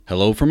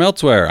Hello from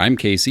elsewhere. I'm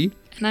Casey.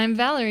 And I'm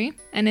Valerie.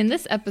 And in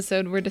this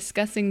episode, we're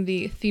discussing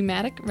the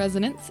thematic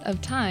resonance of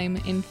time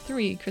in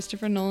 3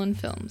 Christopher Nolan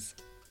films.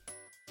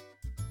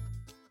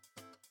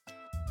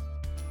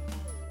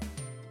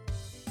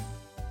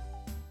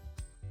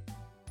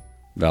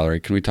 Valerie,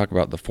 can we talk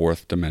about the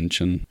fourth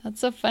dimension? That's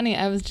so funny.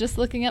 I was just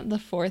looking up the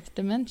fourth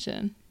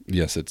dimension.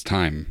 Yes, it's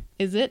time.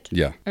 Is it?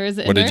 Yeah. Or is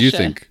it What inertia? did you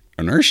think?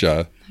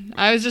 Inertia?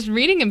 I was just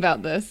reading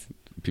about this.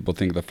 People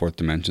think the fourth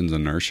dimension's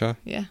inertia?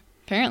 Yeah.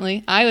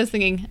 Apparently. I was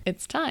thinking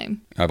it's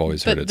time. I've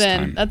always heard it's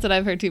time. That's what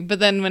I've heard too. But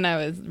then when I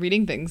was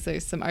reading things,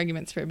 there's some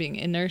arguments for it being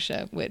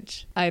inertia,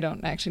 which I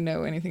don't actually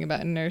know anything about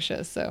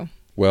inertia, so...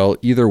 Well,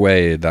 either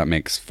way, that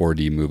makes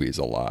 4D movies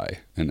a lie,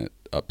 and it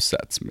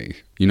upsets me.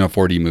 You know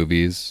 4D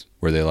movies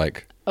where they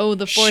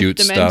the fourth shoot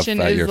stuff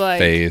dimension at is your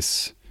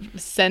face?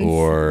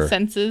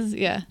 Senses,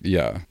 yeah.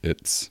 Yeah,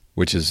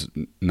 which is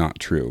not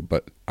true,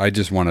 but I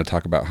just want to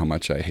talk about how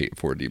much I hate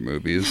 4D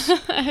movies.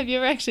 Have you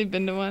ever actually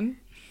been to one?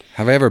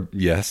 Have I ever?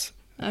 Yes.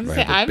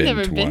 I've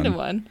never been to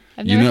one.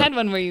 I've never had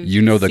one where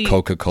the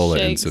Coca-Cola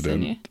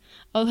incident.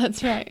 Oh,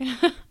 that's right.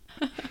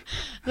 Is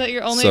that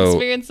your only So,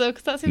 experience though?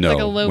 Because that seems like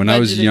a low when budget I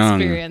was young,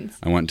 experience.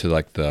 I went to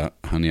the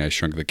Honey I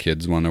Shrunk the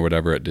Kids one or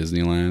whatever at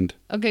Disneyland.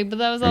 Okay, but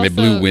that was And also they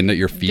blew wind at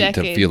your feet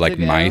to feel like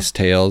decades ago. mice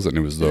tails, and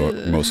it was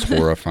the most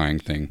horrifying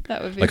thing.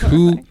 That would be like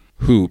horrifying.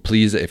 who,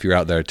 please, if you're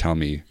out there, tell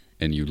me,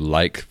 and you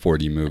like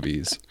 4D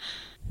movies,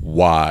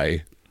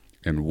 why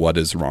and what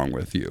is wrong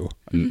with you?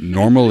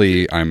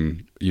 Normally,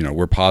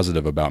 we're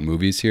positive about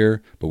movies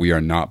here, but we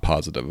are not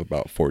positive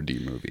about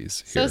 4D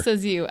movies here. So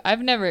says you. I've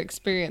never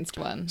experienced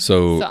one.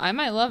 So I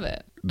might love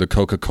it. The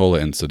Coca-Cola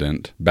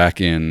incident back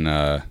in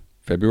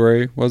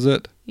February, was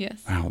it?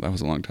 Yes. Wow, that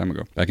was a long time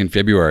ago. Back in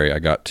February, I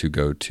got to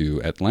go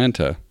to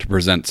Atlanta to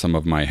present some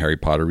of my Harry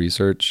Potter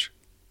research.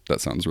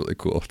 That sounds really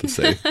cool to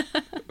say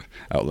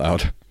out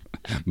loud.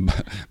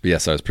 But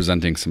yes, I was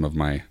presenting some of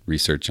my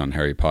research on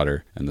Harry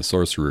Potter and the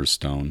Sorcerer's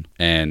Stone.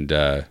 And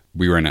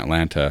we were in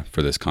Atlanta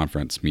for this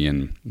conference, me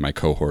and my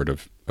cohort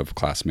of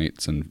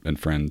classmates and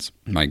friends,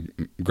 my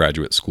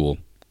graduate school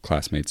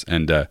classmates.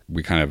 And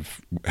we kind of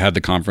had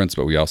the conference,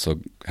 but we also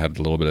had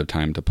a little bit of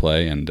time to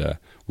play. And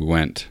we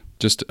went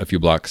just a few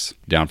blocks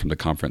down from the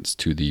conference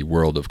to the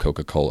World of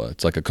Coca-Cola.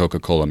 It's like a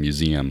Coca-Cola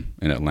museum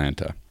in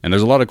Atlanta. And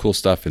there's a lot of cool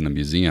stuff in the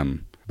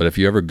museum. But if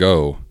you ever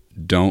go,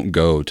 don't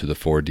go to the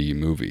 4D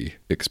movie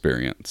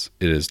experience.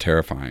 It is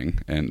terrifying.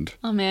 And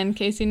oh man,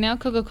 Casey, now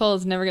Coca-Cola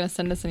is never going to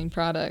send us any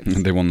products.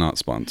 They will not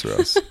sponsor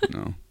us.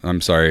 No.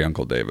 I'm sorry,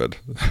 Uncle David.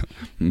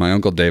 My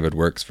Uncle David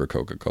works for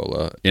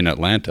Coca-Cola in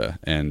Atlanta.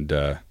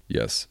 And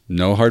yes,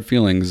 no hard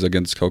feelings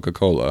against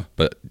Coca-Cola,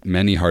 but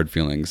many hard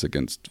feelings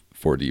against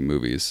 4D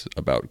movies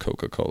about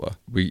Coca-Cola.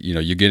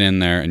 You get in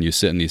there and you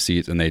sit in these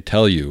seats and they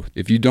tell you,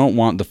 if you don't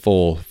want the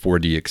full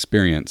 4D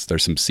experience,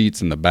 there's some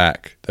seats in the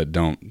back that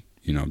don't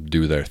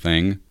do their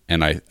thing.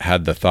 And I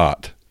had the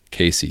thought,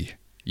 Casey,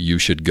 you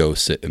should go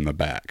sit in the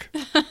back.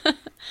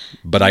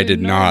 But I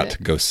did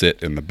not go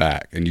sit in the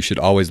back. And you should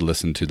always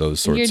listen to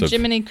those sorts You're of...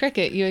 Jiminy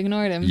Cricket. You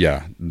ignored him.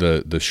 Yeah.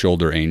 The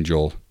shoulder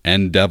angel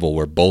and devil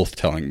were both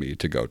telling me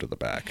to go to the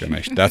back. And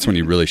that's when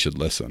you really should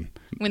listen.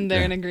 When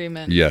they're in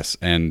agreement. Yes.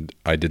 And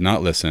I did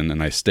not listen.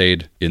 And I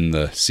stayed in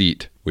the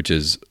seat, which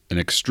is an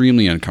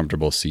extremely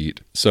uncomfortable seat.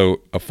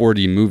 So a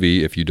 4D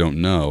movie, if you don't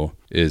know,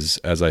 is,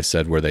 as I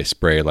said, where they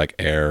spray like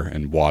air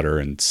and water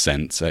and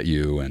scents at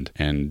you,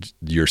 and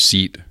your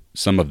seat,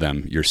 some of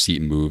them, your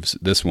seat moves.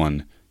 This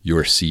one,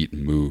 your seat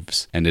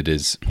moves, and it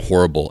is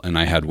horrible. And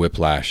I had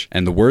whiplash.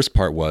 And the worst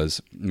part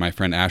was my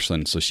friend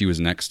Ashlyn, so she was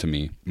next to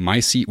me. My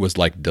seat was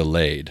like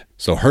delayed.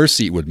 So her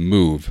seat would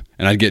move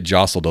and I'd get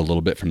jostled a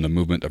little bit from the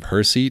movement of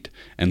her seat.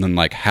 And then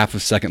like half a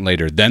second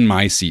later, then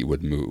my seat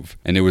would move.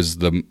 And it was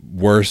the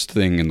worst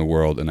thing in the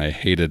world. And I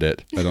hated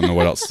it. I don't know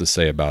what else to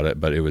say about it,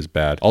 but it was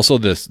bad. Also,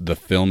 the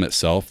film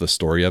itself, the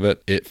story of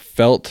it, it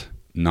felt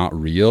not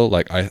real.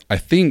 Like I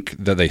think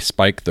that they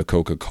spike the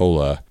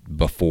Coca-Cola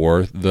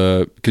before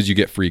because you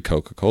get free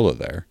Coca-Cola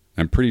there.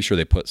 I'm pretty sure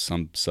they put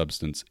some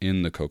substance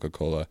in the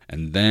Coca-Cola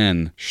and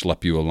then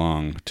schlep you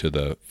along to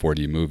the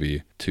 4D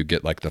movie to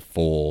get like the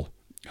full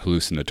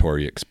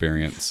hallucinatory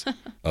experience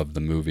of the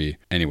movie.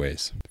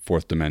 Anyways,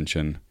 fourth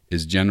dimension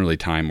is generally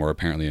time or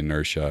apparently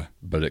inertia,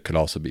 but it could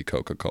also be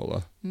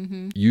Coca-Cola.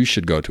 Mm-hmm. You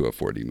should go to a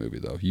 4D movie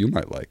though. You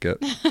might like it.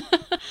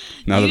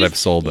 Now that I've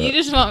sold it. You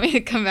just want me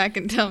to come back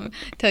and tell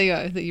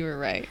you that you were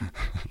right.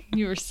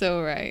 You were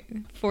so right.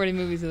 4D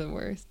movies are the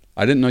worst.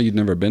 I didn't know you'd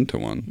never been to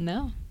one.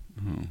 No.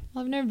 Oh.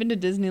 Well, I've never been to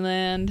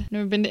Disneyland.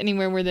 Never been to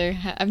anywhere where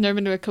I've never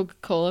been to a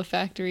Coca-Cola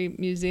factory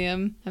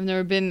museum. I've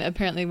never been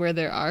apparently where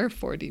there are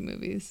 4D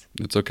movies.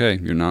 It's okay.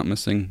 You're not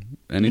missing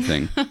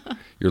anything.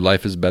 Your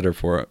life is better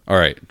for it. All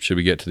right. Should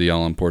we get to the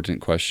all-important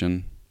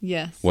question?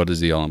 Yes. What is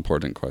the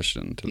all-important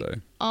question today?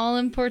 The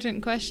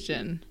all-important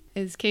question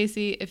is,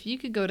 Casey, if you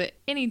could go to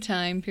any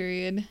time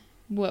period,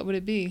 what would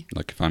it be?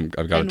 Like if I've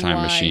got a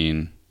time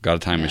machine,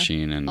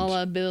 and a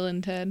la Bill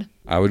and Ted.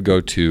 I would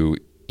go to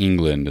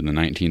England in the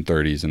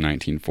 1930s and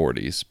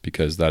 1940s,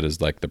 because that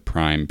is like the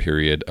prime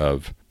period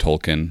of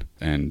Tolkien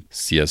and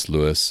C.S.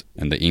 Lewis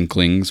and the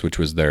Inklings, which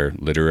was their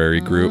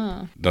literary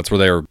group. That's where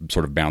they were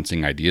sort of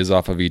bouncing ideas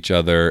off of each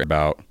other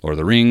about Lord of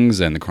the Rings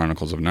and the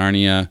Chronicles of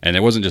Narnia. And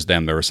it wasn't just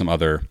them. There were some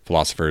other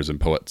philosophers and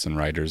poets and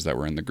writers that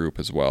were in the group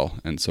as well.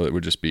 And so it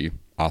would just be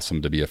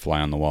awesome to be a fly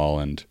on the wall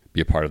and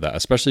be a part of that,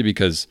 especially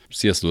because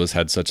C.S. Lewis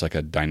had such like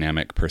a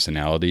dynamic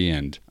personality,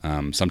 and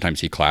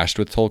sometimes he clashed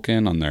with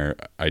Tolkien on their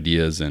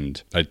ideas,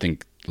 and I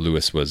think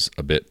Lewis was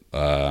a bit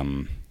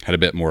had a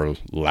bit more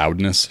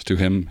loudness to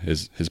him.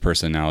 His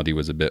personality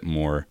was a bit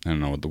more, I don't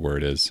know what the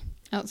word is.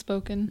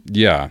 Outspoken.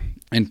 Yeah.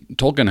 And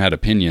Tolkien had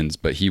opinions,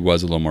 but he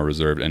was a little more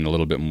reserved and a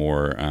little bit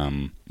more,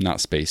 not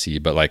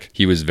spacey, but like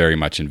he was very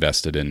much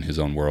invested in his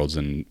own worlds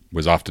and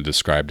was often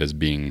described as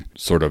being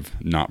sort of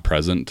not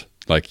present.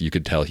 Like you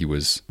could tell he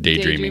was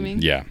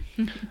daydreaming. Yeah.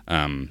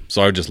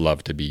 So I would just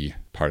love to be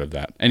part of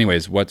that.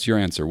 Anyways, what's your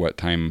answer? What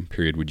time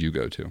period would you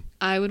go to?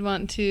 I would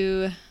want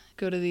to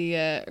go to the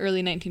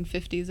early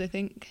 1950s, I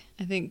think.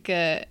 I think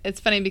it's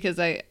funny because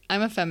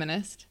I'm a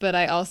feminist, but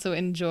I also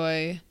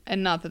enjoy,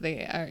 and not that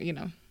they are,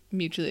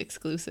 mutually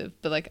exclusive,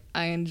 but like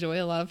I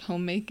enjoy a lot of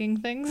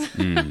homemaking things.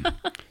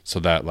 So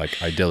that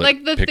like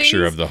idyllic like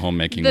picture of the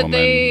homemaking woman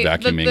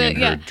vacuuming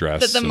in her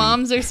dress that the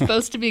moms are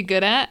supposed to be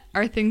good at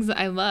are things that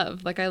I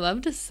love. Like I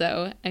love to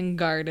sew and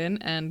garden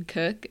and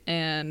cook,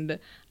 and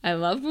I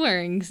love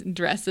wearing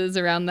dresses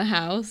around the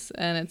house,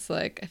 and it's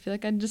like I feel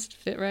like I'd just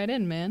fit right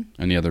in, man.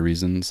 Any other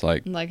reasons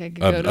like I could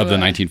go to the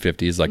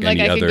 1950s, like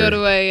any other? I could go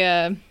to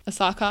a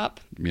sock hop.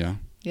 Yeah,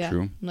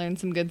 true. Learn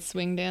some good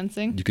swing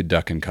dancing. You could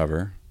duck and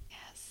cover.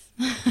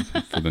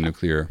 For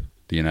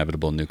the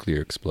inevitable nuclear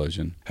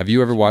explosion. Have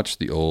you ever watched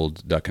the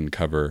old duck and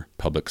cover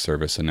public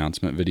service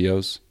announcement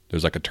videos?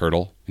 There's like a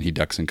turtle and he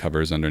ducks and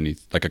covers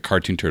underneath, like a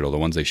cartoon turtle, the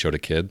ones they show to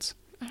kids.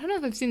 I don't know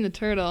if I've seen the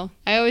turtle.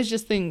 I always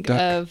just think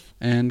duck of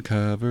and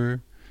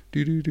cover.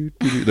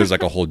 There's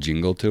like a whole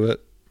jingle to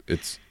it.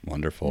 It's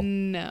wonderful.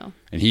 No.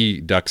 And he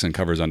ducks and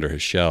covers under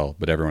his shell,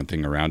 but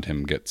everything around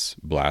him gets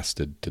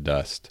blasted to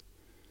dust.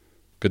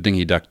 Good thing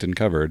he ducked and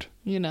covered.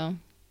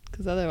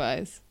 Because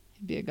otherwise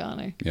be a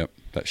goner. Yep,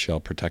 that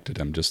shell protected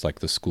him, just like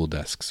the school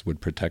desks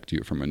would protect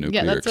you from a nuclear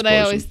explosion. Yeah, that's what I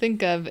always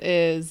think of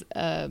is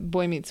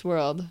Boy Meets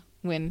World,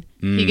 when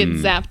he gets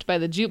zapped by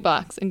the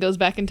jukebox and goes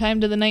back in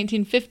time to the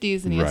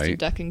 1950s and he has to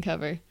duck and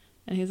cover.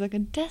 And he's like, a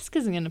desk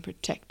isn't going to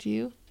protect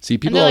you. See,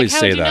 people always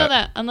say that. How would you know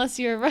that unless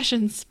you're a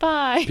Russian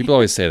spy? People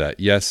always say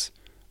that. Yes,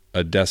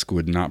 a desk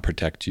would not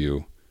protect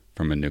you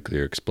from a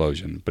nuclear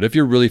explosion. But if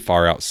you're really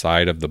far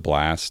outside of the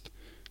blast,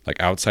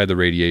 like outside the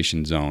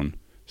radiation zone,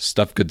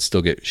 stuff could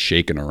still get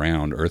shaken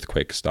around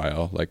earthquake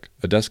style. Like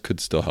a desk could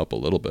still help a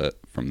little bit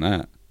from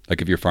that.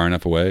 Like if you're far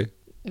enough away.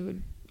 It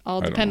would all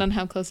depend on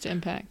how close to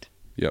impact.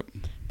 Yep.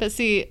 But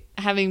see,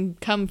 having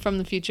come from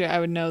the future, I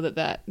would know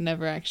that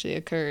never actually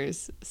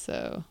occurs.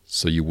 So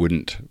you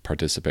wouldn't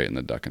participate in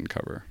the duck and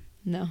cover?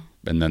 No.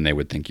 And then they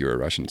would think you were a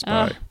Russian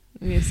spy.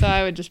 So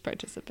I would just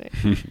participate.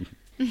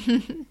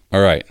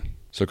 All right.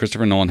 So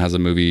Christopher Nolan has a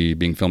movie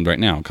being filmed right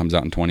now. It comes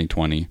out in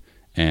 2020.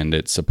 And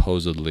it's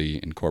supposedly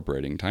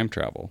incorporating time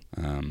travel.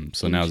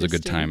 So now is a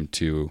good time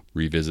to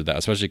revisit that,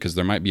 especially because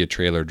there might be a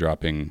trailer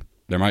dropping.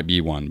 There might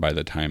be one by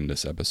the time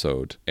this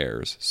episode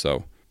airs.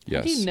 So,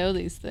 yes. How do you know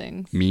these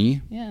things?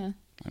 Me? Yeah.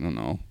 I don't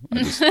know.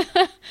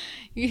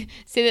 You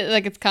say that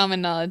like it's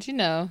common knowledge.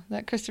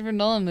 That Christopher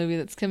Nolan movie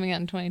that's coming out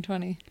in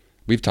 2020.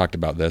 We've talked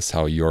about this,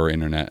 how your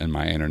internet and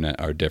my internet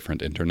are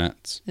different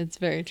internets. It's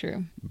very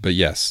true. But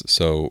yes,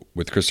 so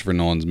with Christopher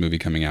Nolan's movie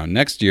coming out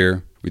next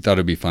year, we thought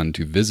it'd be fun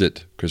to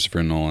visit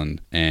Christopher Nolan.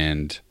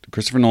 And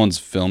Christopher Nolan's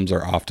films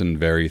are often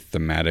very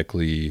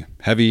thematically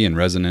heavy and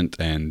resonant,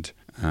 and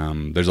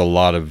there's a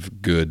lot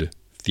of good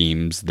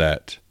themes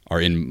that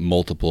are in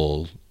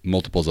multiples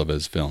of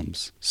his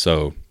films.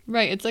 So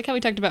right, it's like how we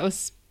talked about with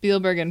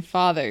Spielberg and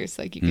Fathers.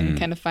 Like you can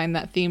kind of find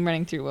that theme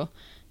running through. Well,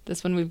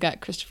 this one we've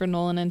got Christopher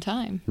Nolan and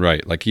time.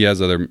 Right, like he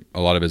has a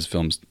lot of his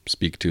films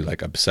speak to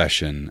like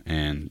obsession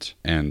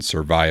and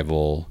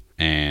survival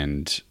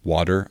and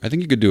water. I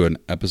think you could do an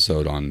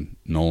episode on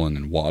Nolan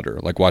and water.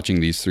 Like watching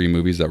these three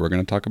movies that we're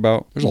going to talk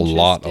about, there's a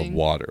lot of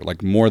water,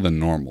 like more than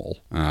normal.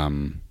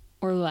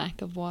 Or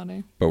lack of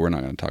water. But we're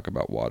not going to talk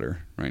about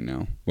water right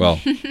now.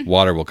 Well,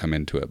 water will come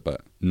into it,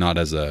 but not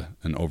as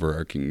an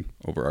overarching,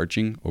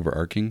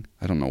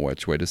 I don't know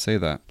which way to say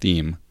that,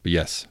 theme. But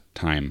yes,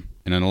 time.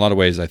 And in a lot of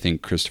ways, I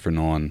think Christopher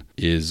Nolan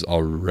is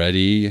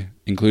already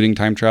including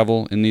time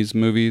travel in these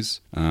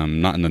movies.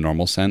 Not in the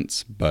normal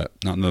sense, but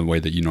not in the way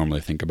that you normally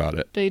think about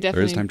it. But he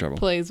definitely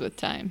plays with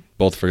time.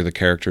 Both for the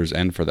characters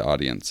and for the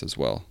audience as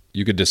well.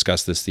 You could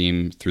discuss this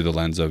theme through the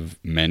lens of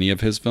many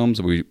of his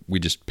films. We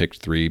just picked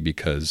three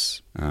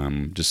because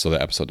just so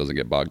the episode doesn't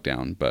get bogged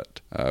down.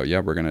 But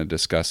we're going to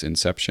discuss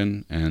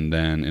Inception and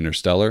then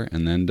Interstellar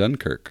and then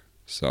Dunkirk.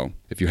 So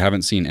if you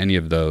haven't seen any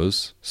of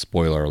those,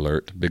 spoiler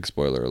alert, big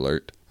spoiler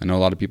alert. I know a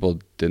lot of people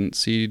didn't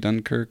see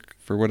Dunkirk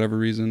for whatever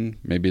reason.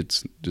 Maybe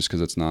it's just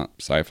because it's not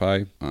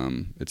sci-fi.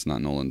 It's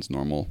not Nolan's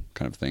normal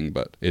kind of thing,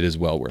 but it is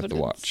well worth the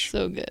watch.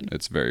 So good.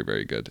 It's very,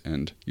 very good,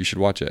 and you should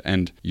watch it.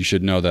 And you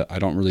should know that I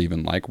don't really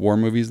even like war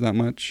movies that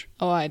much.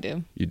 Oh, I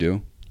do. You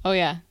do? Oh,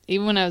 yeah.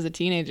 Even when I was a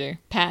teenager.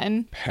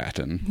 Patton.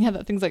 Yeah,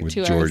 that thing's like with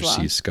 2 hours George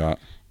long. C. Scott.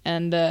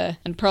 And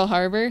Pearl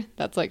Harbor,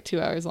 that's like 2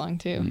 hours long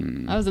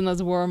too. I was in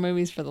those war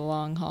movies for the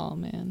long haul,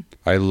 man.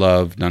 I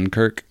love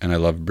Dunkirk, and I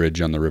love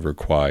Bridge on the River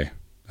Kwai.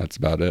 That's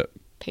about it.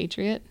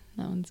 Patriot,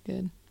 that one's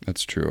good.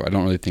 That's true. I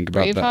don't really think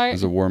about Braveheart. that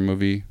as a war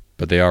movie,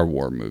 but they are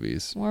war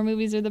movies. War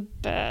movies are the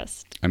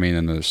best. I mean,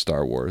 and there's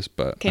Star Wars,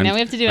 but Okay, now we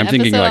have to do an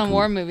episode on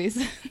war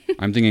movies.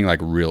 I'm thinking like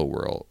real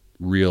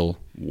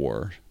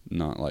war,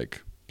 not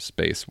like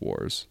space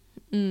wars.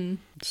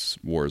 It's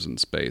wars in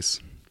space,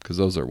 because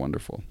those are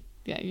wonderful.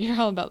 Yeah, you're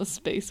all about the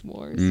space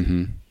wars.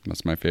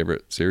 That's my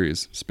favorite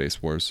series,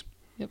 Space Wars.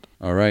 Yep.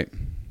 All right,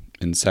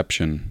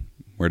 Inception.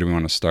 Where do we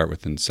want to start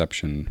with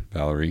Inception,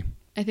 Valerie?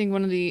 I think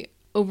one of the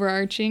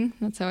overarching,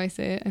 that's how I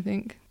say it, I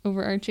think,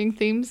 overarching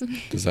themes.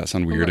 Does that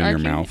sound weird in your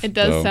mouth? It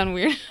does sound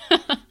weird.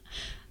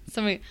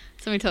 Somebody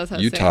tell us how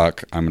to say it. You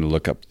talk, I'm going to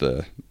look up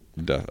the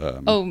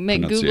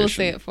make Google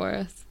say it for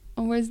us.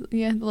 Oh, where's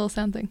the little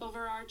sound thing?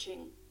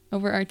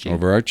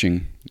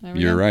 Overarching.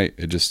 You're right.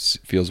 It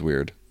just feels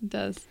weird. It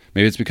does.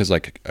 Maybe it's because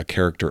like a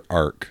character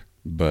arc,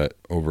 but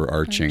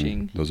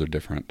overarching, those are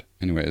different.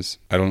 Anyways,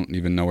 I don't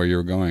even know where you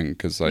were going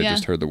because I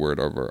just heard the word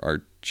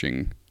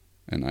overarching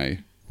and I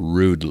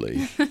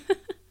rudely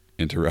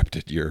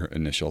interrupted your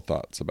initial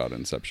thoughts about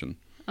Inception.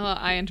 Well,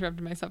 I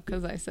interrupted myself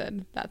because I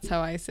said that's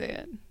how I say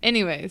it.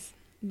 Anyways,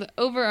 the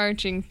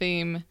overarching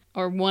theme,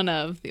 or one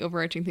of the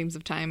overarching themes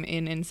of time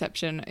in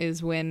Inception,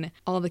 is when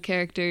all the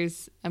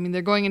characters,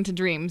 they're going into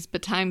dreams,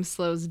 but time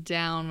slows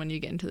down when you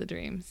get into the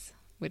dreams,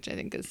 which I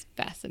think is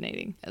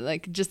fascinating.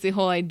 Like, just the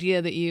whole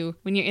idea that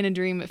when you're in a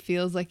dream, it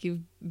feels like you've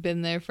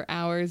been there for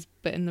hours,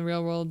 but in the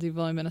real world, you've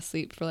only been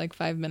asleep for like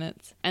 5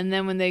 minutes. And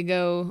then when they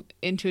go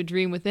into a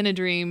dream within a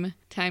dream,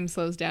 time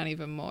slows down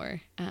even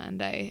more.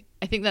 And I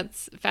think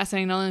that's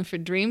fascinating not only for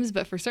dreams,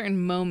 but for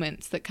certain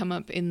moments that come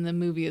up in the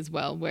movie as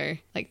well, where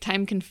like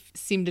time can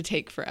seem to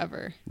take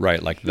forever.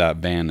 Right, like that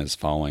van is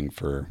falling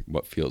for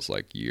what feels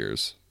like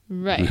years.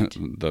 Right.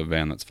 The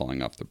van that's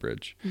falling off the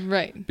bridge.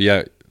 Right. But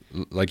yeah,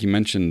 like you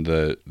mentioned,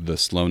 the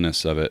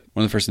slowness of it.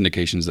 One of the first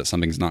indications that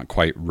something's not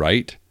quite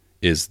right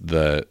is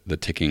the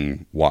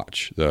ticking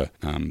watch. The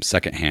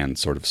second hand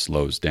sort of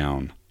slows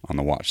down on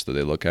the watch that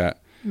they look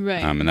at.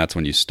 Right. And that's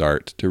when you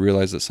start to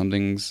realize that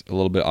something's a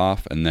little bit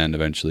off, and then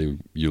eventually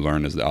you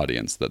learn as the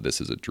audience that this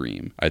is a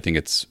dream. I think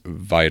it's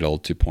vital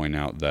to point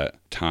out that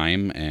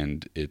time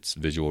and its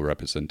visual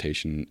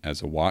representation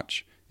as a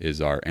watch is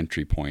our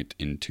entry point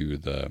into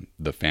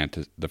the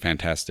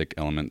fantastic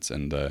elements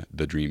and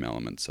the dream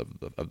elements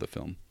of the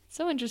film.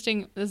 So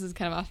interesting. This is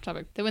kind of off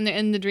topic. That when they're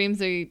in the dreams,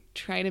 they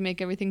try to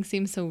make everything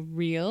seem so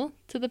real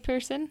to the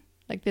person.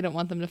 Like they don't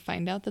want them to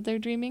find out that they're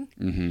dreaming.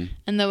 Mm-hmm.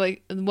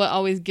 And what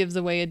always gives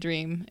away a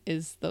dream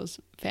is those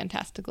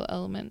fantastical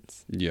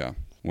elements. Yeah.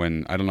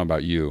 I don't know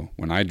about you,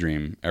 when I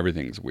dream,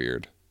 everything's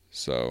weird.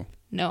 So.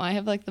 No, I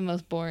have like the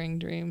most boring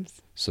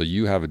dreams. So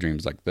you have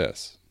dreams like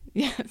this.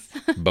 Yes.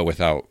 But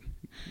without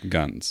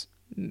guns.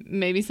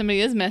 Maybe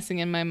somebody is messing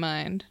in my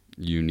mind.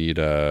 You need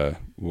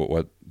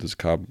what does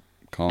Cobb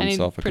call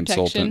himself? A protection.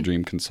 Consultant,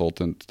 dream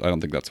consultant. I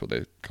don't think that's what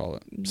they call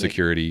it.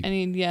 Security. I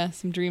need,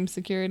 some dream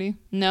security.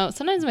 No,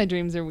 sometimes my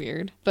dreams are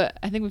weird, but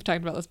I think we've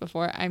talked about this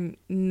before. I'm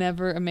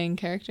never a main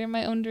character in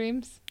my own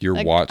dreams. You're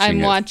like, watching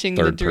I'm watching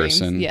third the dreams.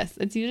 person. Yes,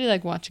 it's usually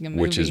like watching a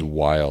movie. Which is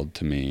wild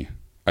to me.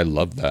 I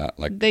love that.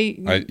 Like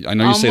I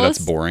know you say that's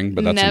boring,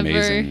 but that's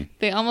amazing.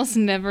 They almost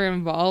never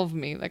involve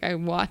me. Like I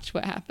watch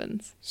what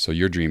happens. So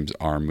your dreams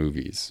are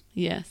movies.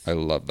 Yes. I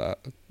love that.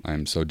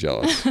 I'm so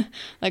jealous.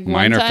 Like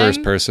mine are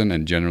first person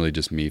and generally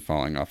just me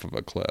falling off of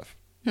a cliff.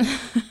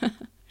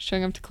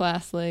 Showing up to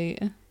class late.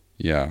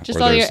 Yeah. Just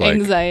all your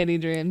anxiety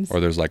dreams. Or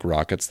there's like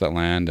rockets that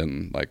land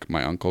and like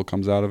my uncle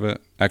comes out of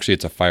it. Actually,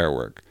 it's a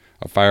firework.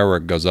 A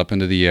firework goes up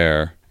into the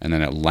air and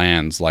then it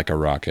lands like a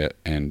rocket.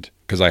 And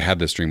because I had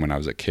this dream when I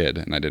was a kid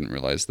and I didn't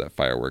realize that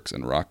fireworks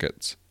and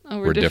rockets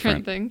were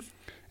different things.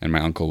 And my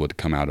uncle would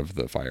come out of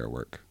the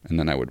firework and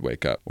then I would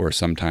wake up. Or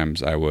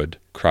sometimes I would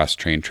cross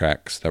train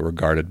tracks that were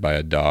guarded by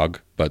a dog,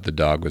 but the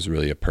dog was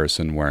really a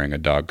person wearing a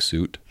dog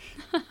suit.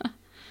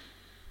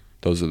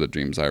 Those are the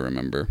dreams I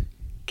remember.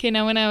 Okay,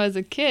 now when I was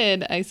a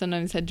kid, I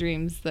sometimes had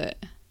dreams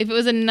that if it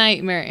was a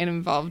nightmare, it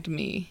involved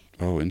me.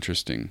 Oh,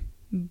 interesting.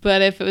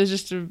 But if it was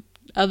just a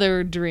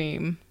other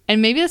dream,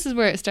 and maybe this is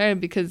where it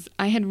started because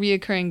I had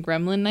reoccurring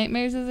gremlin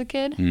nightmares as a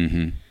kid. Mm-hmm.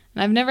 And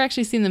I've never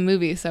actually seen the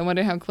movie, so I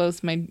wonder how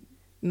close my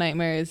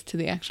nightmare is to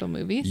the actual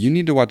movies. You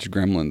need to watch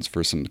Gremlins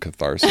for some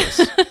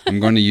catharsis. I'm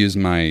going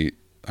to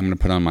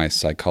put on my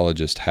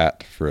psychologist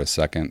hat for a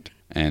second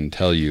and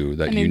tell you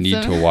that you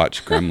need to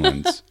watch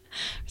Gremlins.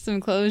 Some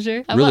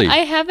closure. Really? I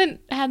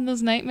haven't had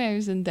those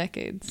nightmares in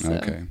decades. So.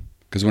 Okay.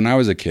 Because when I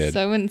was a kid,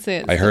 So I wouldn't say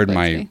it. I still heard bugs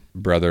my me.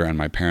 brother and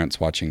my parents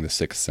watching The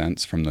Sixth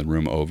Sense from the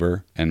room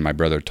over, and my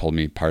brother told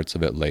me parts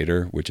of it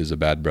later, which is a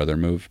bad brother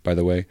move, by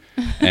the way.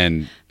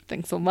 And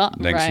Thanks a lot,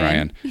 thanks,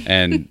 Ryan.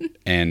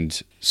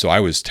 And so I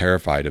was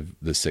terrified of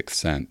The Sixth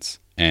Sense.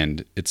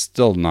 And it's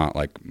still not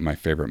like my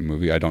favorite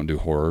movie. I don't do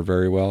horror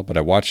very well, but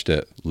I watched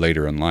it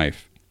later in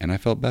life and I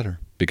felt better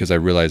because I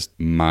realized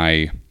my A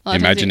lot of times the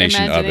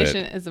imagination of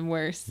imagination it. is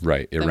worse.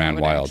 Right. It than ran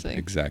what wild. actually-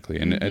 Exactly.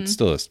 And it's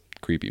still a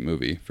creepy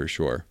movie for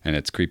sure. And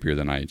it's creepier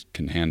than I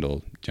can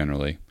handle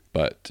generally.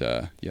 But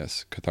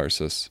yes,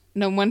 catharsis.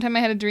 No, one time I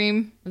had a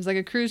dream. It was like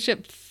a cruise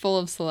ship full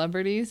of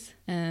celebrities.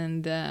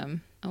 And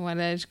why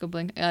did I just go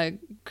blank?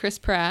 Chris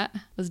Pratt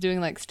was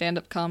doing like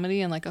stand-up comedy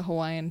in like a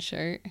Hawaiian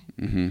shirt.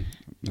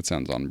 That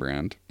sounds on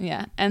brand.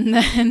 Yeah. And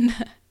then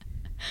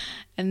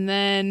and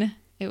then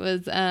it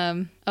was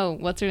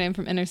what's her name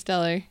from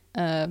Interstellar?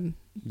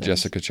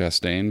 Jessica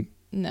Chastain,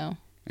 No.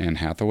 Anne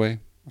Hathaway,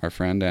 our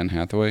friend Anne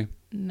Hathaway.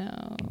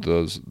 No.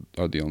 Those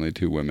are the only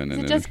two women Is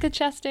in it it. Jessica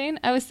Chastain?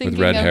 I was thinking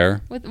red of,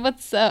 hair? With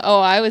what's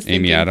I was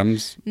thinking Amy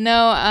Adams,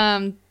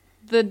 No,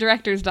 the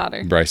director's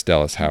daughter. Bryce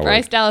Dallas Howard.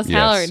 Bryce Dallas Yes.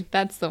 Howard.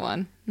 That's the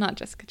one. Not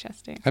Jessica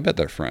Chastain. I bet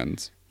they're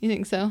friends. You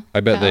think so? I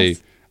bet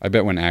Perhaps. I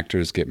bet when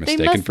actors get They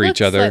mistaken must for each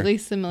look other, slightly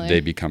similar.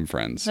 they become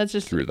friends That's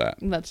just through that.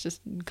 That's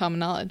just common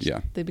knowledge. Yeah.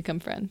 They become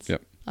friends.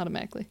 Yep.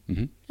 Automatically.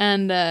 Mhm.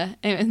 And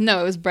anyway,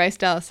 no, it was Bryce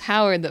Dallas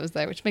Howard that was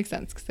there, which makes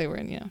sense because they were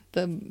in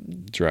the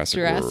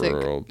Jurassic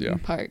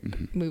Park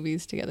World,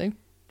 movies together.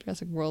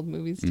 Jurassic World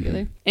movies Mm-hmm.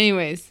 together.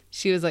 Anyways,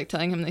 she was like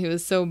telling him that he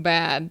was so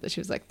bad that she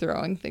was like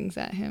throwing things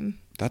at him.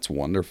 That's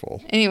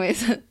wonderful. Anyways,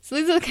 so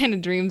these are the kind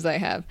of dreams I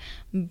have,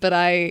 but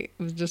I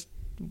was just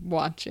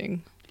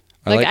watching.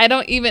 I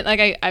don't even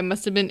I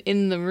must have been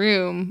in the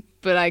room,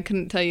 but I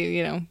couldn't tell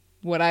you,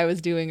 what I was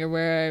doing or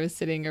where I was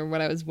sitting or what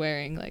I was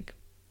wearing. Like,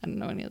 I don't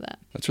know any of that.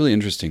 That's really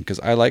interesting because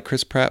I like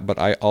Chris Pratt, but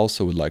I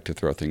also would like to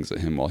throw things at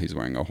him while he's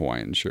wearing a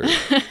Hawaiian shirt.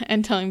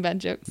 And telling bad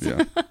jokes.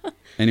 Yeah.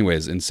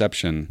 Anyways,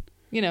 Inception.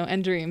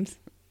 And dreams.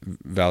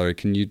 Valerie,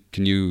 can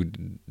you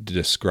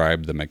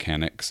describe the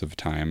mechanics of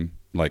time,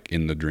 like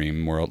in the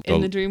dream world?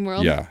 In the dream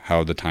world? Yeah,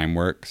 how the time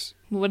works.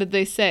 What did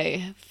they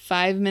say?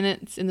 5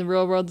 minutes in the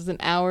real world is an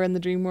hour in the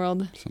dream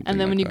world. Something And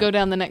then like when you that. go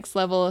down the next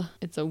level,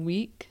 it's a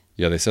week.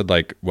 Yeah, they said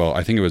I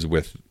think it was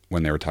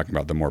when they were talking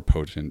about the more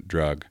potent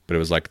drug, but it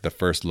was like the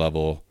first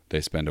level,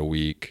 they spend a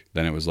week,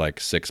 then it was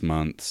like 6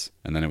 months,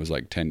 and then it was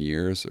like 10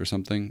 years or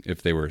something.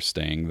 If they were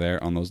staying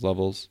there on those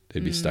levels,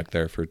 they'd be stuck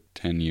there for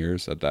 10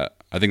 years at that.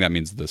 I think that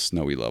means the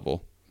snowy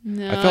level.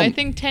 No, felt- I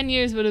think 10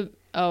 years would have...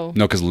 Oh,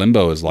 No, because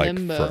limbo is like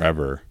Limbo.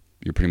 forever.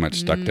 You're pretty much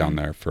stuck down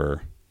there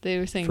for they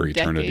were saying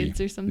eternity.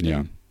 decades or something.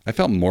 Yeah. I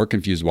felt more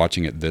confused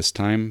watching it this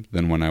time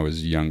than when I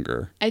was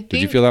younger. Did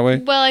you feel that way?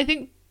 Well, I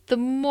think the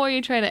more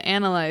you try to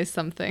analyze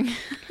something...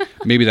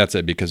 Maybe that's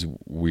it because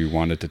we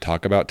wanted to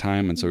talk about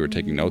time and so we were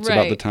taking notes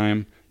about the Right.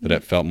 time that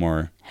it felt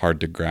more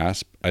hard to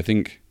grasp. I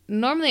think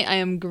Normally, I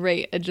am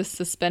great at just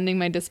suspending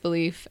my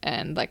disbelief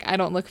and, I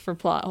don't look for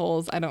plot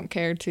holes. I don't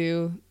care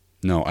to.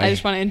 no, I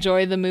just want to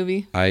enjoy the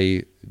movie.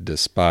 I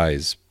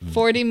despise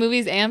 4D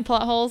movies and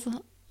plot holes.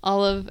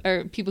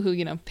 Or people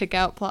who, pick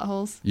out plot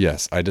holes.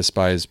 yes, I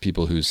despise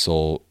people whose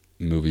sole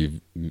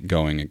movie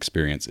going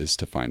experience is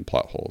to find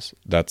plot holes.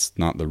 That's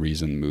not the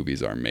reason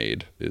movies are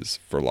made, is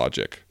for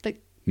logic.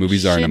 Like,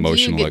 Movies are an should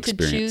emotional you get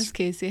experience. to choose,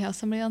 Casey, how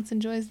somebody else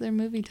enjoys their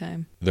movie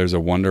time? There's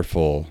a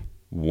wonderful,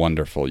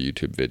 wonderful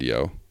YouTube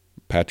video.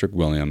 Patrick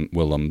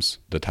Willems.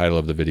 The title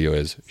of the video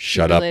is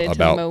 "Shut Up Related to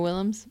About." Mo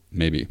Willems.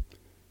 Maybe.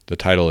 The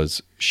title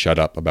is "Shut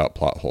Up About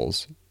Plot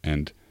Holes."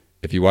 And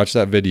if you watch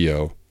that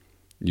video,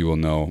 you will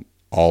know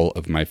all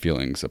of my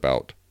feelings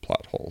about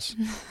plot holes.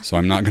 So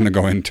I'm not going to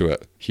go into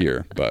it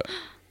here, but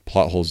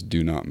plot holes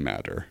do not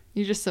matter.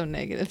 You're just so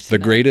negative. The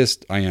tonight.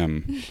 greatest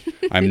I'm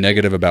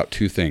negative about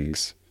two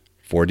things: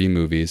 4D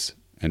movies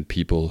and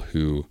people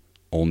who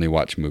only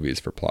watch movies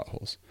for plot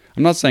holes.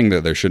 I'm not saying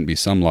that there shouldn't be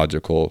some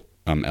logical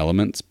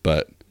elements,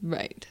 but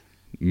Right.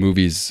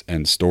 movies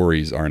and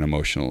stories are an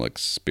emotional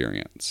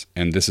experience.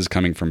 And this is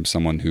coming from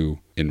someone who,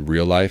 in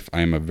real life,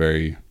 I am a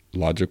very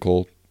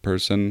logical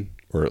person,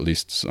 or at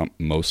least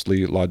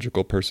mostly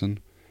logical person.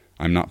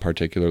 I'm not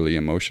particularly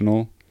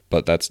emotional,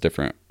 but that's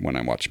different when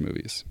I watch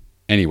movies.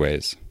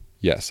 Anyways,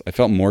 yes, I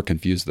felt more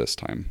confused this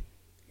time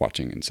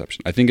watching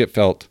Inception. I think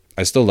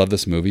I still love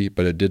this movie,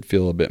 but it did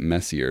feel a bit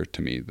messier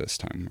to me this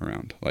time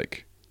around.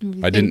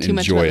 I didn't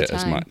enjoy it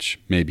as much.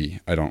 Maybe,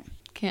 I don't.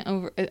 Can't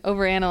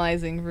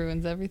overanalyzing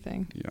ruins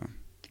everything. Yeah.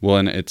 Well,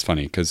 and it's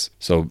funny because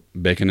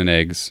Bacon and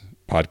Eggs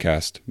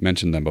podcast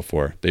mentioned them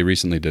before. They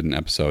recently did an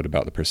episode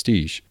about The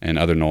Prestige, and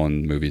other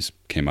Nolan movies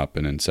came up,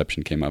 and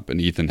Inception came up,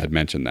 and Ethan had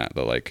mentioned that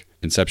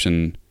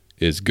Inception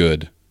is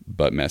good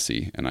but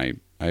messy, and I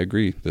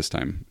agree. This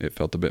time it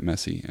felt a bit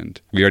messy, and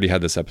we already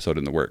had this episode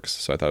in the works,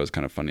 so I thought it was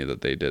kind of funny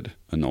that they did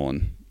a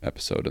Nolan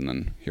episode, and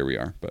then here we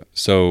are. But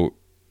so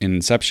in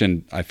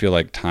Inception, I feel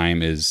like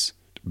time is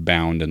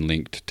bound and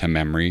linked to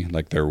memory,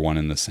 like they're one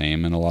and the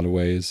same in a lot of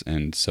ways.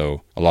 And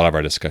so a lot of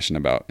our discussion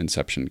about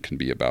Inception can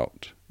be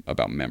about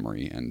about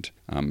memory and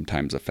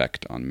time's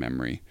effect on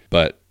memory.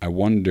 But I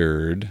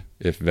wondered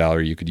if,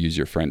 Valerie, you could use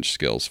your French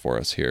skills for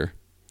us here.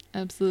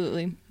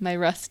 Absolutely. My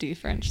rusty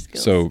French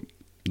skills. So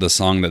the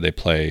song that they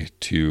play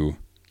to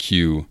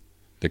cue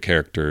the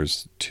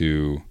characters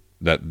to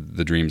that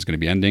the dream's going to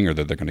be ending or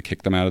that they're going to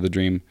kick them out of the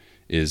dream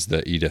is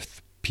the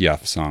Edith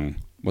Piaf song.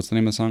 What's the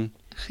name of the song?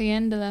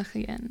 Rien de la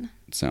rien.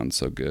 It sounds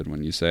so good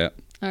when you say it.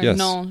 Or Yes.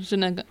 Non, je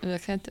ne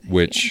regrette rien.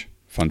 Which,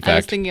 fun I was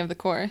fact, thinking of the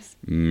chorus.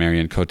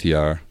 Marion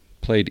Cotillard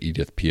played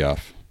Edith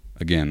Piaf.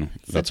 Again,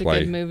 that's Such a why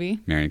good movie.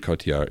 Marion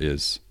Cotillard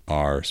is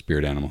our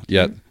spirit animal.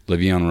 Yet, La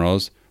Vie en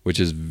Rose, which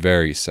is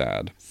very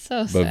sad,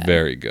 So but sad.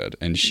 very good.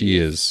 And she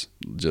is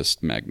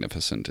just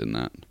magnificent in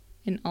that.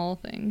 In all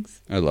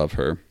things. I love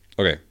her.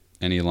 Okay,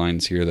 any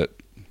lines here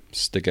that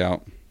stick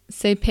out?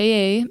 C'est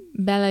payé,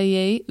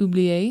 balayé,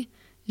 oublié.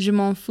 Je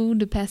m'en fous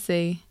de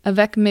passer.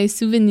 Avec mes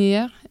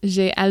souvenirs,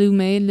 j'ai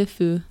allumé le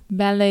feu.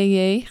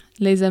 Balayer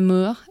les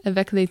amours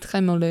avec les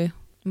trémolos.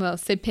 Well,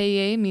 c'est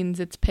payé means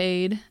it's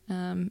paid.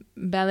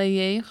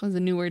 Balayer was a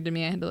new word to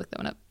me. I had to look that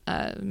one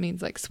up.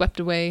 Means like swept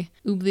away.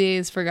 Oublié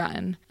is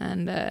forgotten.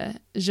 And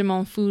je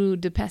m'en fous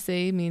de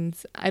passer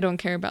means I don't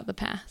care about the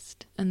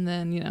past. And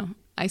then,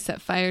 I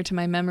set fire to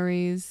my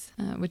memories,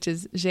 which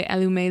is j'ai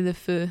allumé le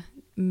feu.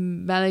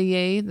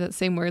 Balayer, that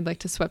same word, like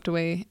to swept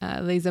away.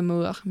 Les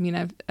amours mean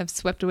I've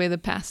swept away the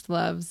past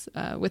loves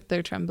with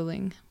their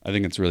trembling. I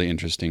think it's really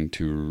interesting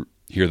to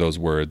hear those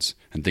words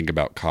and think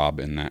about Cobb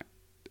in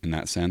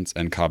that sense,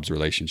 and Cobb's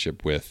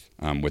relationship with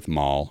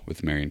Moll,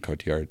 with Marion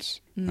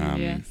Cotillard's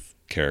Yes.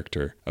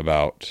 character,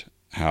 about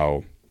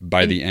how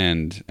by the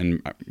end,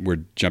 and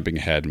we're jumping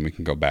ahead and we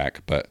can go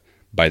back, but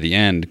by the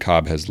end,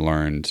 Cobb has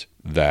learned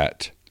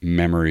that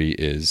memory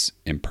is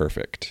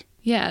imperfect.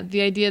 Yeah,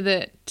 the idea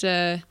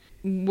that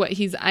what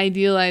he's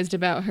idealized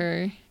about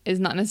her is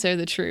not necessarily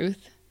the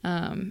truth,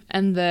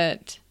 and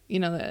that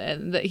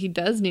that he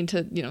does need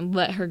to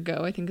let her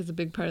go, I think is a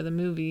big part of the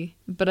movie.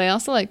 But I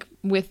also like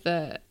with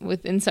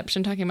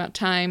Inception talking about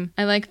time,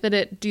 I like that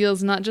it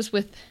deals not just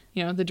with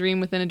the dream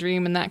within a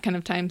dream and that kind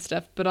of time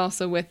stuff, but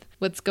also with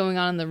what's going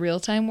on in the real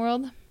time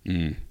world.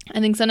 I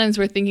think sometimes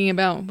we're thinking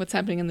about what's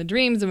happening in the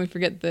dreams and we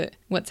forget that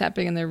what's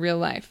happening in their real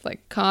life.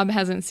 Like Cobb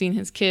hasn't seen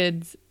his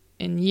kids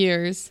in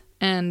years,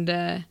 and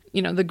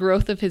the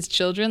growth of his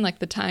children, like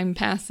the time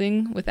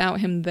passing without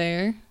him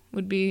there,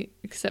 would be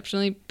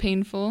exceptionally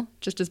painful,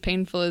 just as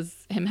painful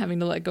as him having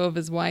to let go of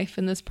his wife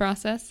in this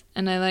process.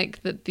 And I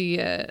like that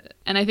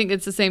and I think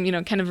it's the same,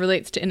 kind of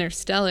relates to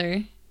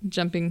Interstellar,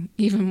 jumping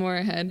even more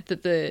ahead,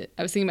 that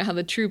I was thinking about how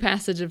the true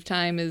passage of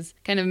time is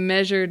kind of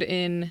measured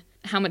in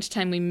how much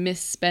time we miss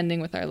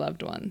spending with our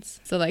loved ones.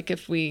 So like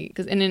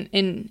because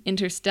in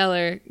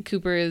Interstellar,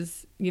 Cooper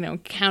is,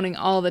 counting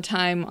all the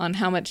time on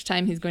how much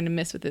time he's going to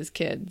miss with his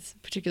kids,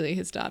 particularly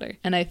his daughter.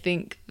 And I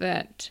think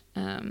that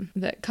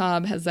that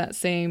Cobb has that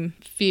same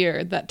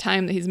fear, that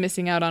time that he's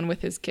missing out on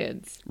with his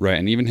kids. Right,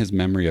 and even his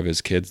memory of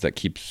his kids that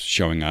keeps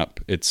showing up,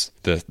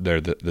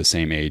 they're the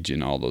same age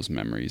in all those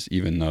memories,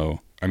 even though,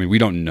 we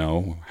don't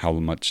know how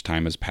much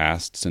time has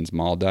passed since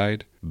Moll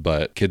died,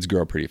 but kids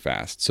grow pretty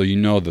fast. So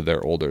that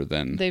they're older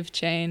than they've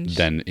changed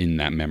than in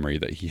that memory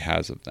that he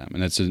has of them.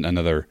 And it's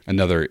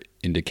another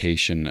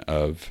indication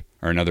of,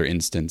 or another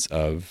instance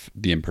of,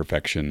 the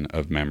imperfection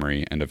of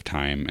memory and of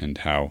time, and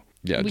how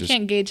we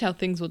can't gauge how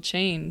things will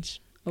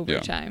change over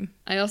time.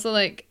 I also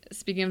like,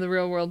 speaking of the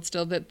real world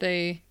still, that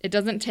it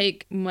doesn't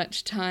take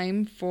much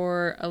time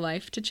for a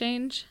life to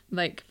change.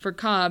 Like for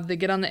Cobb, they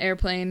get on the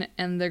airplane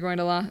and they're going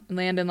to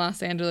land in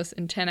Los Angeles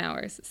in 10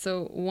 hours.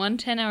 So one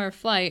 10-hour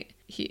flight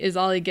is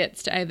all he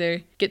gets to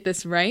either get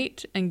this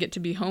right and get to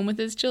be home with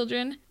his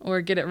children,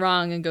 or get it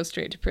wrong and go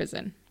straight to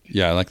prison.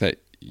 Yeah, I like that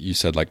you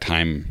said like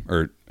time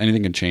or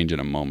anything can change in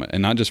a moment.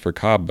 And not just for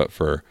Cobb, but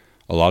for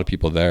a lot of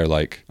people there,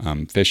 like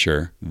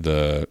Fisher,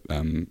 the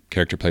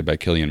character played by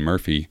Cillian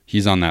Murphy. He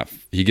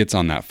gets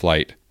on that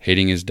flight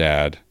hating his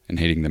dad and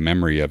hating the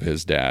memory of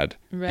his dad,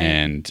 right,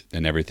 and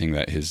everything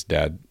that his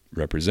dad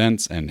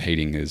represents, and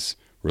hating his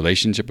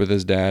relationship with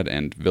his dad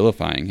and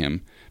vilifying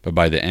him. But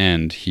by the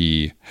end,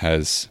 he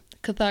has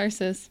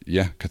catharsis.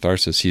 Yeah,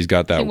 catharsis. He's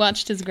got that. He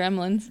watched his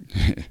Gremlins.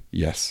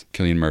 Yes,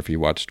 Cillian Murphy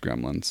watched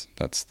Gremlins.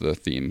 That's the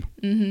theme.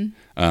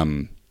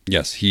 Mm-hmm.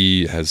 Yes,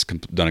 he has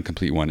done a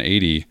complete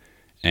 180,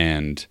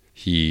 and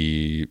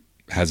he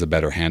has a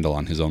better handle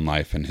on his own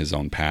life and his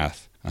own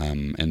path.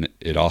 And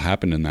it all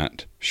happened in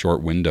that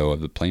short window of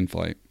the plane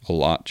flight. A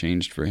lot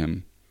changed for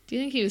him. Do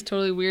you think he was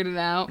totally weirded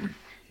out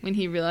when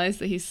he realized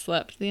that he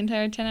slept the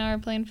entire 10-hour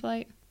plane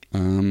flight?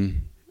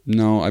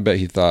 No, I bet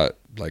he thought,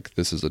 like,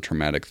 this is a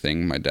traumatic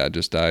thing. My dad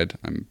just died.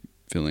 I'm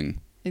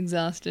feeling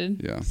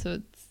exhausted. Yeah. So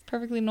it's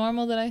perfectly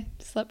normal that I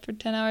slept for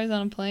 10 hours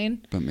on a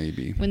plane. But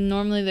maybe. When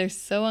normally they're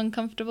so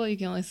uncomfortable, you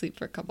can only sleep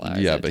for a couple hours.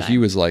 Yeah, at a but time. he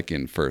was like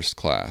in first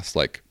class,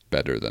 like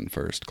better than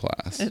first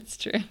class. It's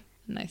true.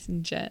 Nice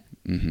and jet.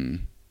 Mm-hmm.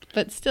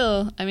 But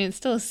still, it's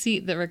still a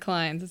seat that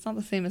reclines. It's not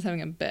the same as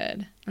having a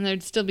bed. And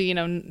there'd still be,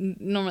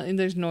 normally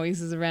there's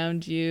noises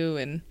around you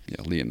and...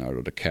 Yeah,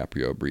 Leonardo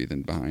DiCaprio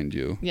breathing behind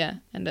you. Yeah,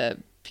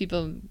 and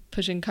people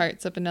pushing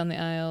carts up and down the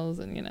aisles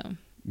and,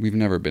 we've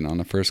never been on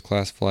a first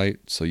class flight,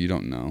 so you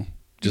don't know.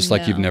 Just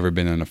like you've No. never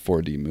been in a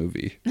 4D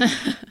movie.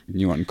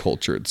 You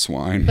uncultured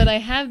swine. But I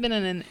have been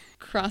in a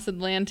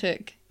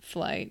cross-Atlantic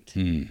flight,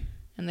 Hmm.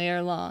 and they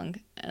are long,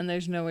 and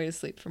there's no way to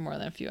sleep for more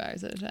than a few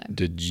hours at a time.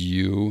 Did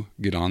you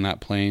get on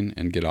that plane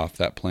and get off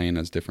that plane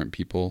as different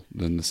people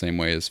than the same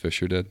way as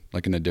Fisher did?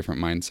 Like in a different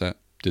mindset?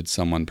 Did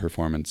someone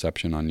perform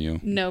Inception on you?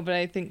 No, but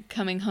I think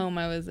coming home,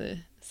 I was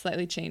a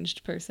slightly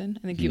changed person.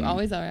 I think you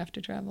always are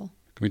after travel.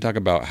 Can we talk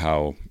about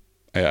how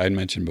I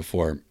mentioned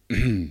before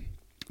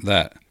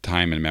that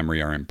time and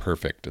memory are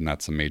imperfect, and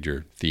that's a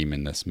major theme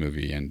in this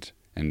movie,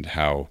 and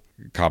how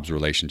Cobb's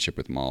relationship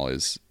with Maul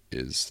is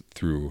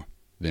through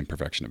the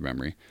imperfection of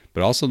memory.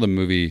 But also the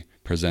movie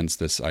presents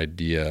this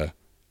idea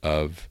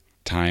of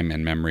time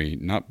and memory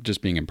not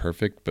just being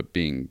imperfect, but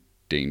being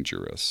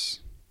dangerous.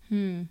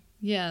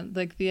 Yeah,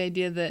 like the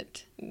idea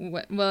that,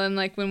 and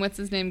like when what's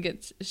his name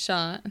gets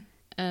shot,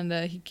 and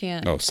he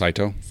can't. Oh,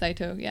 Saito?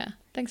 Saito, yeah.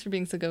 Thanks for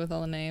being so good with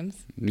all the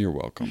names. You're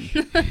welcome.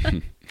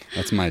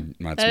 That's my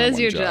That one is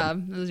your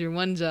job. That was your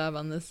one job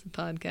on this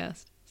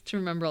podcast, is to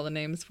remember all the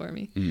names for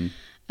me.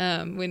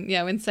 Mm-hmm.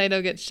 When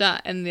Saito gets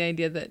shot, and the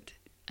idea that,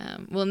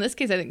 in this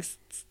case, I think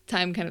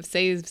time kind of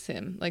saves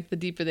him. Like the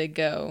deeper they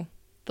go,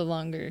 the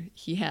longer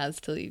he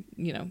has till he,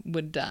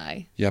 would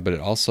die. Yeah, but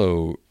it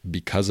also,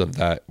 because of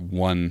that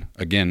one,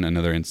 again,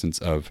 another instance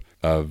of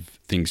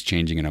things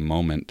changing in a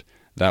moment,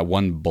 that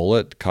one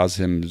bullet causes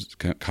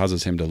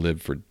him to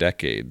live for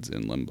decades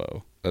in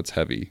limbo. That's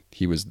heavy.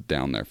 He was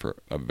down there for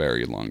a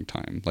very long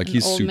time. Like,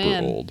 he's super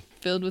old.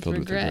 Filled with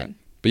regret.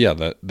 But yeah,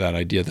 that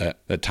idea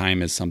that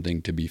time is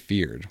something to be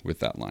feared with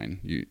that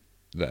line,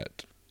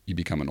 that you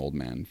become an old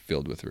man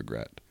filled with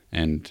regret.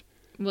 And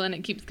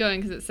it keeps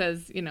going because it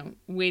says,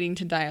 waiting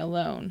to die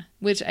alone,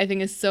 which I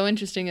think is so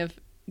interesting. It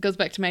goes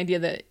back to my idea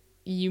that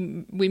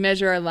we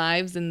measure our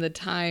lives in the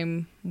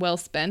time well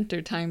spent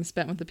or time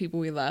spent with the people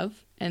we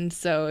love. And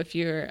so if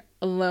you're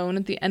alone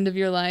at the end of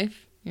your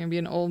life, you're going to be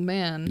an old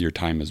man. Your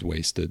time is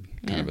wasted,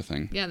 kind of a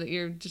thing. Yeah, that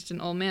you're just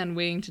an old man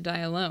waiting to die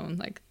alone.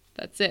 Like,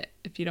 that's it.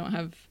 If you don't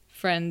have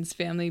friends,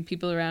 family,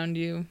 people around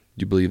you.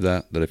 Do you believe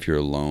that if you're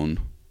alone,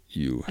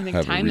 you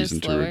have a reason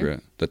to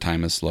regret? The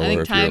time is slower if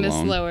you're alone? I think time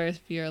is slower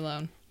if you're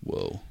alone.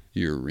 Whoa,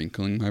 you're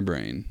wrinkling my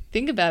brain.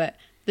 Think about it.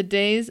 The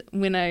days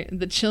when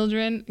the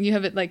children, you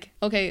have it like,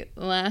 okay,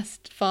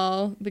 last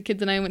fall, the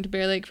kids and I went to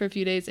Bear Lake for a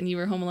few days, and you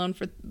were home alone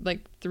for like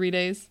 3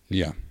 days.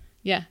 Yeah.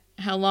 Yeah.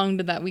 How long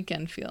did that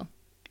weekend feel?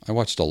 I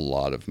watched a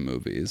lot of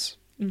movies.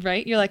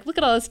 Right? You're like, look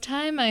at all this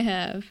time I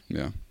have.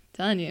 Yeah. I'm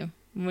telling you,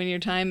 when your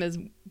time is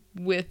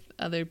with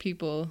other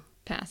people,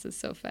 passes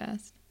so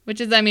fast.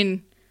 Which is,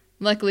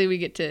 luckily we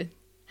get to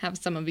have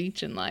some of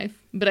each in life.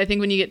 But I think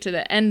when you get to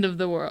the end of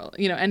the world,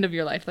 end of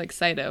your life, like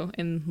Saito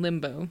in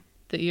Limbo,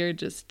 that you're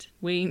just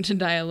waiting to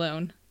die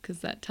alone. Because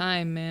that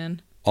time,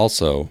 man.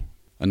 Also,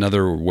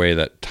 another way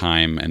that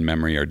time and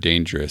memory are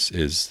dangerous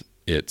is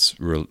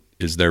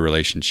their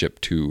relationship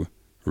to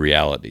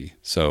reality.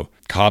 So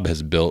Cobb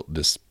has built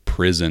this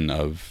prison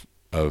of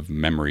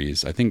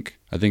memories. I think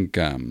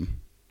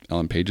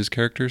Ellen Page's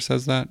character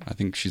says that. I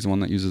think she's the one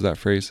that uses that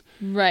phrase.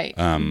 Right.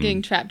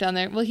 Getting trapped down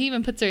there. Well, he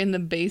even puts her in the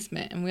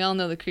basement, and we all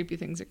know the creepy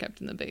things are kept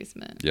in the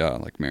basement. Yeah,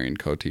 like Marion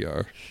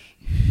Cotillard.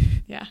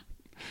 Yeah.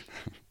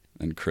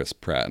 And Chris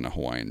Pratt in a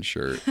Hawaiian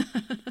shirt.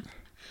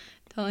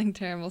 Telling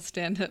terrible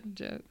stand-up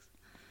jokes.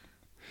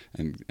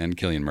 And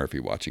Cillian Murphy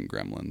watching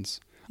Gremlins.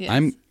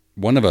 Yes.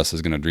 One of us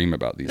is going to dream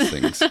about these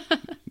things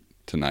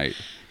tonight.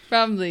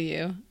 Probably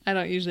you. I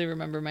don't usually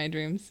remember my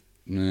dreams.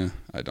 Nah,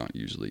 I don't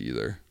usually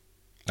either.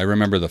 I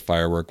remember the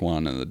firework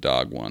one and the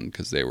dog one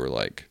because they were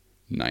like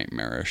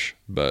nightmarish.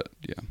 But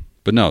yeah.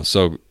 But no,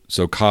 so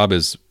Cobb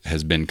has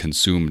been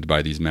consumed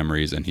by these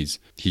memories, and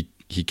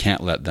he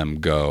can't let them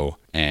go.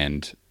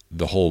 And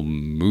the whole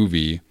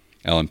movie,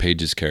 Ellen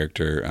Page's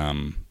character,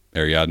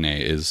 Ariadne,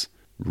 is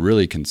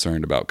really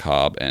concerned about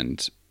Cobb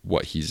and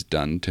what he's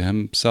done to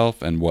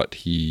himself and what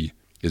he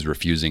is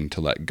refusing to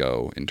let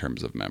go in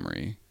terms of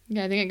memory.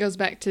 Yeah, I think it goes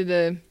back to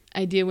the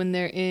idea when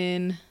they're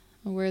in,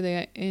 where are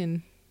they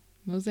in?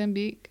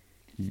 Mozambique?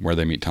 Where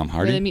they meet Tom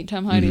Hardy? Where they meet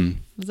Tom Hardy. Mm-hmm.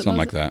 Was it something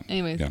like that.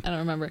 Anyways, yeah. I don't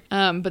remember.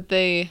 But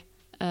they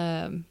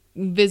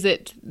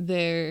visit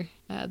the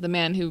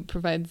man who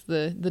provides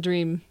the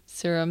dream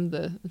serum,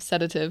 the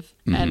sedative,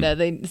 Mm-hmm. and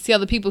they see all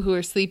the people who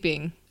are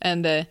sleeping,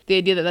 and the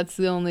idea that that's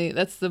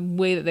the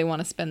way that they want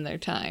to spend their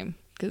time,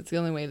 because it's the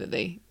only way that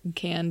they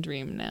can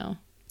dream now.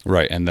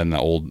 Right, and then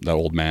that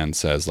old man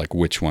says, like,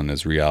 which one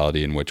is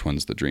reality and which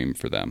one's the dream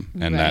for them,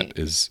 and right. that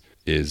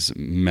is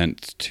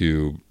meant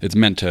to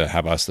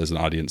have us as an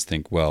audience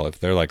think, well, if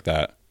they're like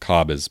that,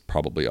 Cobb is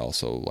probably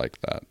also like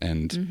that,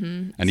 and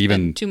Spend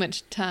even too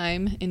much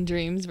time in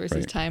dreams versus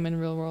right. time in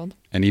real world.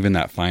 And even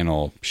that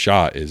final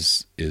shot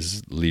is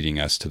leading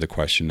us to the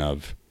question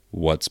of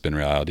what's been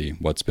reality,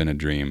 what's been a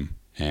dream,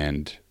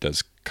 and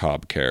does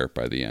Cobb care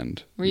by the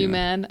end? Were you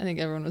mad? I think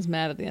everyone was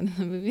mad at the end of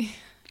the movie.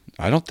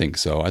 I don't think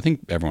so. I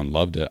think everyone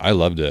loved it. I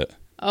loved it.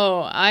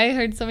 Oh, I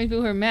heard so many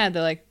people who are mad.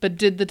 They're like, but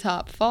did the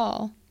top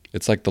fall?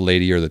 It's like The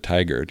Lady or the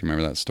Tiger. Do you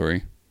remember that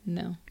story?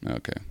 No.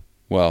 Okay.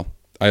 Well,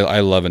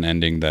 I love an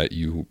ending that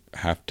you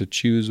have to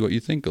choose what you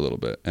think a little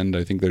bit. And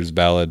I think there's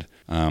valid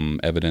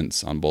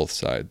evidence on both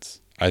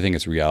sides. I think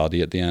it's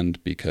reality at the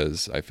end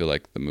because I feel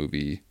like the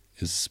movie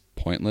is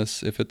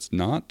pointless if it's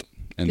not.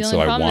 And The so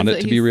only I problem want is it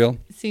that to be real.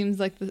 Seems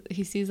like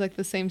he sees like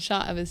the same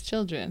shot of his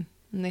children,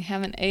 and they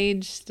haven't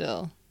aged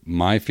still.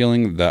 My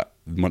feeling that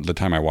the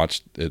time I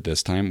watched it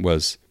this time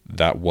was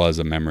that was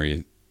a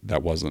memory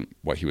that wasn't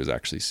what he was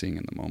actually seeing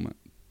in the moment.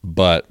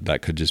 But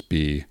that could just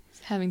be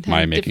Having time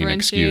my making an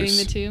differentiating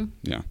excuse. the two.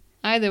 Yeah.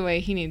 Either way,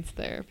 he needs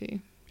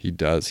therapy. He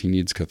does. He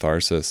needs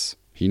catharsis.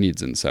 He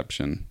needs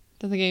Inception.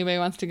 Don't think anybody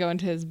wants to go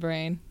into his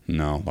brain.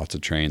 No, lots of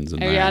trains in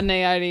there.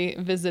 Ariadne already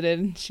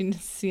visited. She's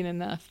seen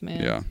enough,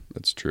 man. Yeah,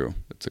 that's true.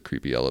 It's a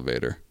creepy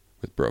elevator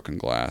with broken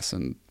glass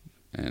and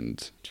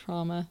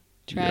Trauma,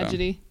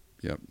 tragedy.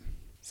 Yep.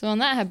 So on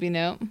that happy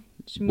note,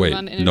 should we move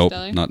on to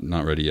Interstellar? Nope,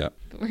 not ready yet.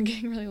 But we're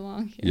getting really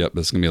long here. Yep,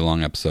 this is gonna be a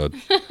long episode.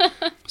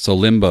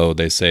 So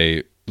they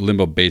say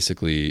limbo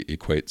basically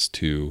equates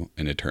to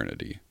an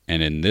eternity,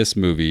 and in this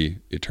movie,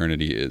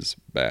 eternity is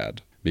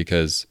bad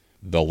because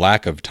the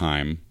lack of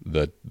time,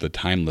 the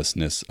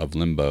timelessness of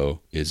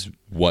limbo is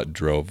what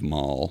drove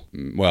Maul.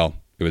 Well,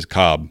 it was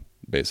Cobb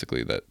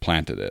basically that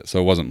planted it, so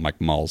it wasn't like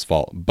Maul's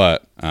fault.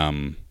 But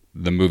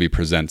the movie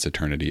presents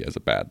eternity as a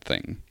bad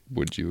thing.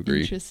 Would you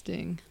agree?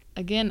 Interesting.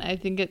 Again, I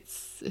think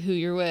it's who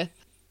you're with.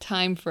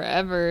 Time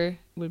forever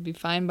would be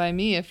fine by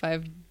me if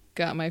I've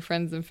got my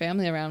friends and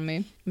family around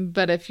me.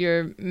 But if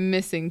you're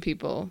missing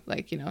people,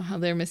 like, how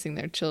they're missing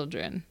their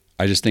children.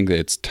 I just think that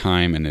it's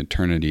time and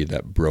eternity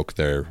that broke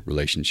their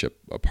relationship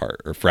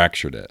apart or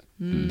fractured it.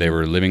 They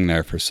were living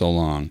there for so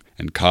long,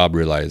 and Cobb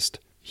realized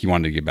he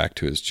wanted to get back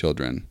to his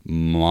children.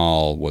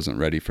 Maul wasn't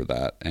ready for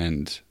that,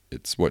 and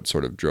it's what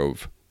sort of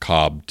drove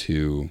Cobb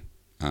to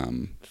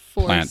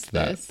plant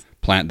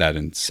that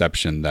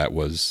inception that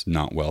was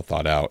not well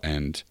thought out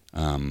and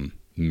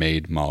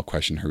made Maul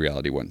question her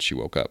reality once she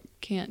woke up.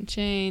 Can't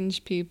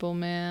change people,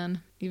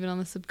 man. Even on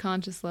the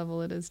subconscious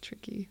level, it is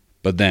tricky.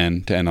 But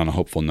then, to end on a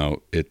hopeful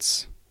note,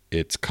 it's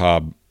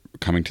Cobb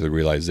coming to the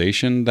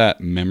realization that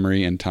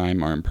memory and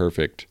time are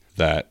imperfect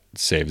that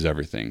saves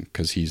everything,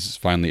 because he's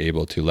finally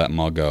able to let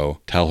Maul go,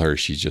 tell her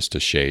she's just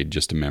a shade,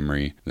 just a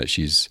memory, that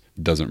she's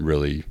doesn't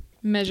really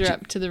measure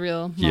up to the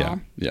real Maul.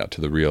 Yeah, to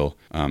the real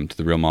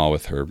Maul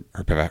with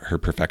her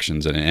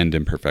perfections and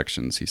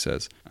imperfections. He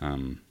says,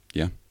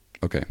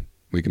 okay,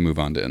 we can move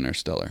on to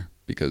Interstellar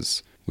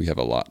because we have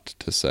a lot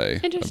to say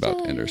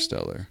about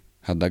Interstellar.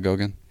 How'd that go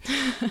again?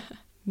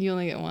 You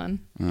only get one.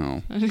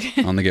 Oh,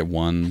 I only get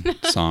one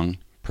song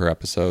per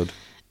episode.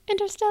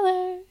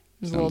 Interstellar. It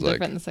was a little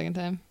different the second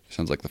time.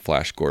 Sounds like the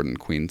Flash Gordon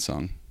Queen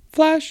song.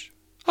 Flash,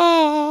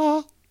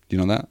 ah. Do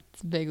you know that?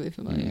 It's vaguely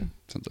familiar.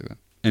 Sounds like that.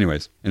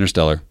 Anyways,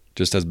 Interstellar,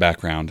 just as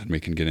background, and we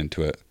can get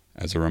into it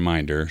as a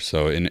reminder.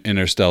 So in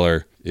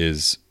Interstellar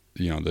is,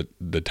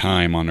 the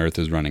time on Earth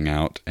is running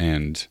out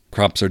and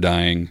crops are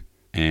dying,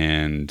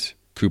 and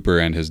Cooper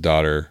and his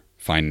daughter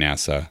find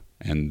NASA,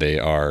 and they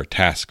are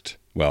tasked,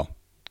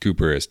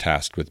 Cooper is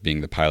tasked with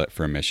being the pilot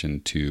for a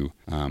mission to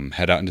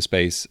head out into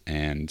space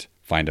and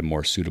find a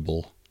more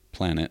suitable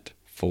planet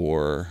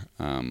for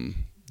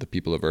the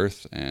people of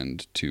Earth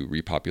and to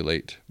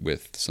repopulate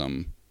with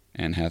some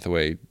Anne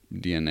Hathaway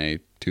DNA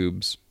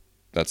tubes.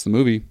 That's the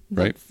movie,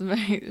 right? That's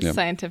very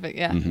scientific.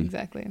 Yeah,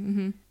 exactly.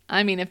 Mm-hmm.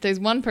 I mean, if there's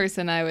one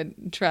person I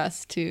would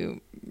trust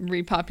to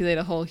repopulate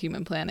a whole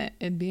human planet,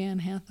 it'd be Anne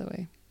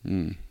Hathaway.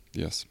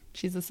 Yes.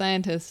 She's a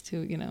scientist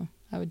who,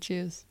 I would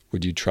choose.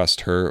 Would you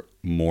trust her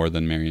more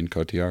than Marion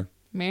Cotillard?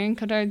 Marion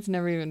Cotillard's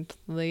never even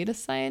played a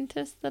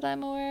scientist that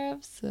I'm aware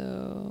of,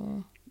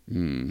 so...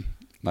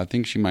 I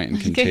think she might in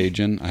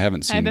Contagion. I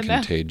haven't seen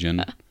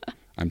Contagion.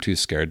 I'm too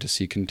scared to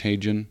see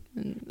Contagion.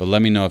 But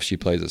let me know if she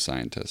plays a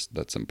scientist.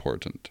 That's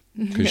important.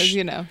 Because,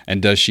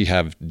 And does she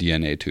have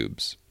DNA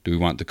tubes? Do we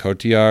want the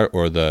Cotillard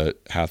or the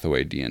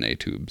Hathaway DNA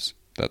tubes?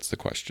 That's the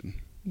question.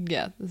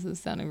 Yeah, this is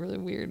sounding really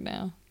weird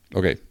now.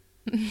 Okay.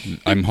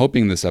 I'm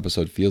hoping this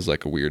episode feels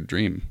like a weird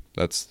dream.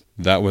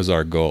 That was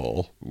our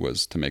goal,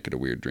 was to make it a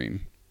weird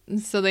dream.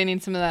 So they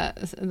need some of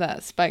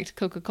that spiked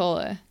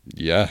Coca-Cola.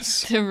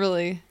 Yes. To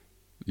really...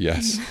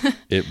 Yes.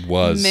 It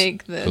was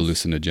make this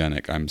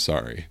hallucinogenic. I'm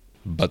sorry.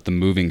 But the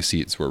moving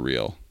seats were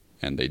real,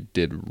 and they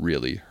did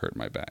really hurt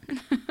my back.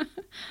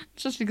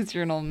 Just because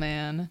you're an old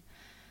man.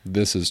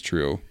 This is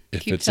true.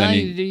 Keep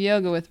telling you to do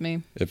yoga with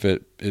me. If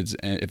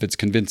it's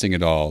convincing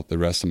at all, the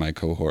rest of my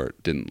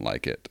cohort didn't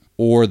like it,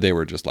 or they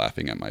were just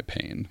laughing at my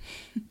pain.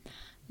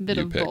 Bit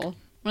of both.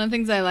 One of the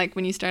things I like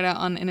when you start out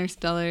on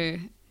Interstellar,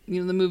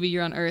 the movie,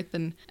 you're on Earth,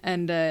 and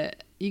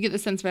you get the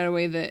sense right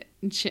away that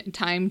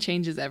time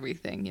changes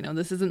everything.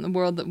 This isn't the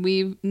world that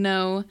we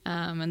know,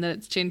 and that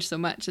it's changed so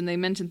much. And they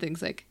mention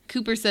things like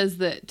Cooper says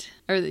that,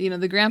 or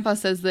the grandpa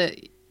says that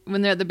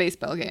when they're at the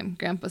baseball game,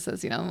 grandpa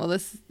says,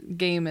 this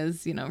game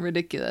is,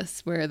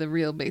 ridiculous. Where the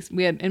real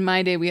in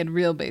my day, we had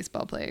real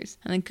baseball players.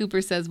 And then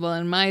Cooper says, well,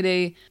 in my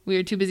day, we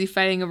were too busy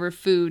fighting over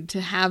food to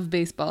have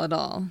baseball at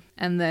all.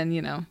 And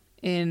then,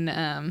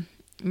 in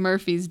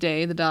Murphy's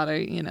day, the daughter,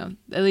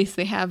 at least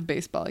they have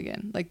baseball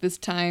again. Like this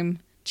time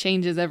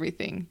changes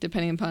everything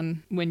depending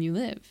upon when you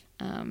live.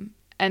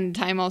 And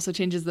time also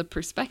changes the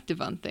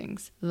perspective on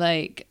things.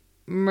 Like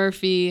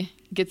Murphy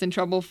gets in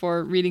trouble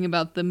for reading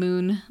about the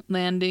moon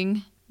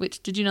landing,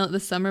 which, did you know that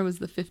this summer was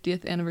the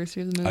 50th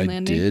anniversary of the moon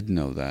landing? I did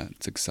know that.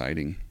 It's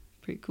exciting.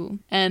 Pretty cool.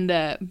 And,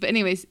 but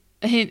anyways,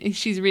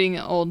 she's reading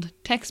an old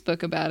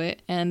textbook about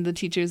it, and the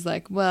teacher's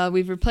like, well,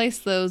 we've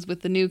replaced those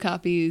with the new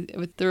copy,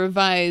 with the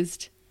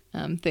revised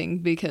thing,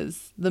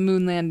 because the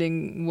moon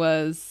landing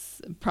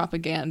was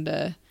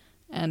propaganda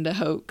and a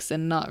hoax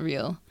and not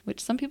real,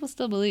 which some people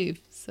still believe.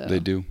 So They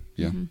do,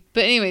 yeah. Mm-hmm.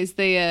 But anyways,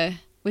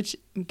 which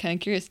I'm kind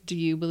of curious, do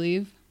you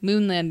believe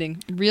moon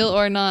landing, real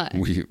or not?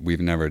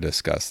 We've never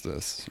discussed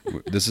this.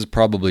 This is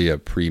probably a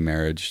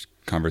pre-marriage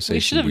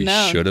conversation we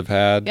known. should have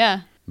had.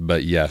 Yeah.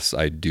 But yes,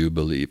 I do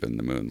believe in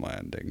the moon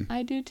landing.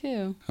 I do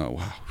too. Oh,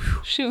 wow.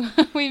 Shoot,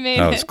 we made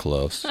That it. was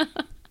close. I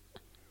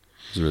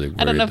was really worried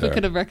I don't know if there. we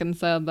could have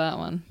reconciled that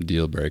one.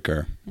 Deal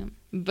breaker. Yeah.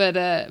 But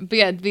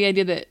yeah, the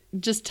idea that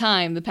just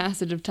time, the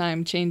passage of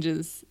time,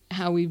 changes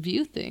how we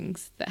view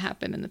things that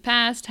happened in the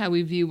past, how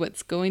we view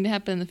what's going to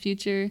happen in the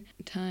future.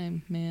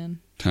 Time, man.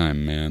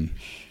 Time, man.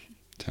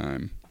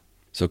 Time.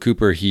 So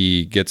Cooper,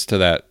 he gets to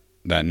that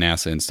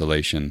NASA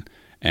installation,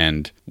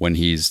 and when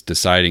he's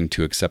deciding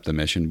to accept the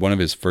mission, one of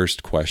his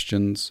first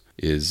questions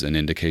is an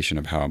indication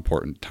of how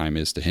important time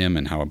is to him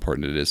and how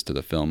important it is to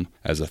the film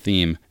as a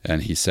theme.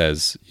 And he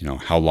says,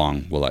 how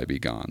long will I be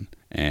gone?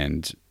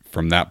 And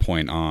from that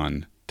point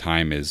on,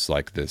 time is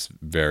like this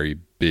very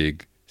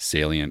big,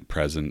 salient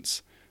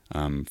presence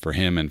for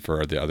him and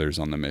for the others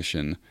on the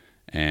mission.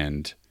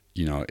 And,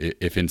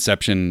 if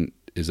Inception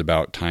is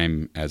about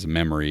time as a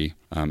memory,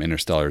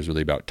 Interstellar is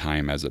really about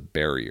time as a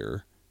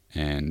barrier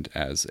and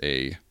as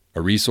a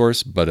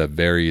resource, but a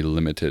very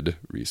limited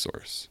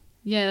resource.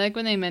 Yeah, like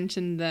when they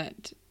mentioned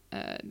that,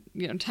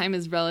 time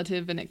is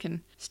relative and it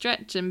can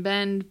stretch and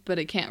bend, but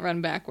it can't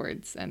run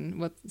backwards.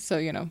 And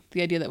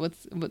the idea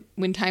that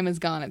when time is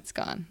gone, it's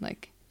gone.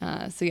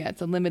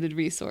 It's a limited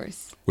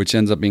resource. Which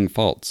ends up being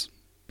false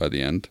by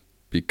the end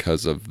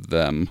because of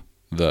them,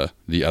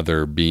 the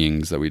other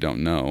beings that we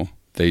don't know.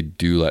 They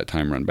do let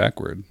time run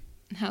backward.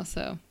 How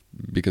so?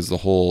 Because the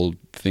whole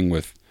thing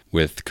with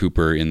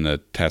Cooper in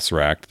the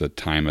Tesseract, the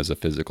time as a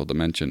physical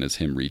dimension, is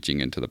him reaching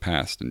into the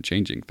past and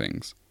changing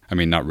things. I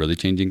mean, not really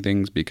changing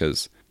things,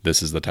 because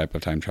this is the type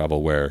of time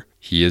travel where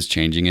he is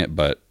changing it,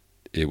 but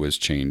it was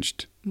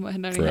changed what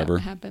had already forever.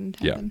 Happened.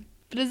 Yeah.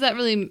 But is that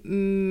really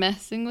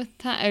messing with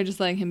time, or just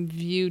letting him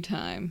view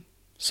time?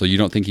 So you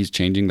don't think he's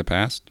changing the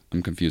past?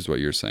 I'm confused what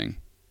you're saying.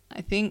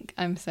 I think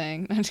I'm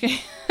saying... I'm just kidding.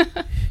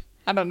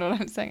 I don't know what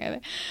I'm saying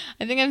either.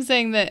 I think I'm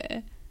saying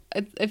that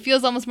it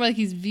feels almost more like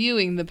he's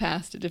viewing the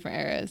past at different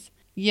eras.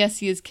 Yes,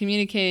 he is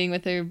communicating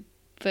with her,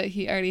 but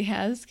he already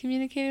has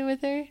communicated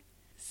with her.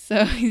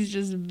 So he's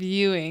just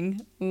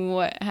viewing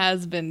what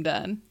has been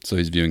done. So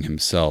he's viewing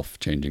himself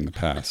changing the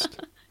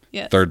past.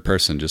 Yes. Third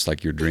person, just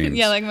like your dreams.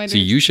 Yeah, like my See,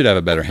 dreams. you should have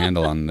a better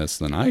handle on this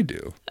than I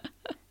do.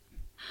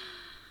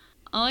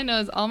 All I know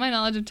is all my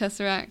knowledge of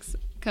Tesseracts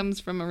comes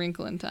from A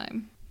Wrinkle in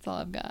Time. That's all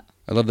I've got.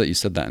 I love that you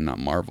said that and not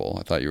Marvel.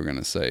 I thought you were going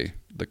to say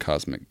the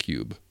Cosmic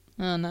Cube.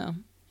 Oh, no.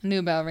 I knew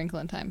about A Wrinkle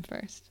in Time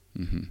first.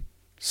 Mm-hmm.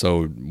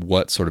 So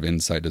what sort of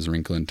insight does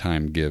Wrinkle in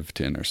Time give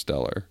to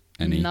Interstellar?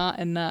 Any? Not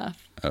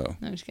enough. Oh.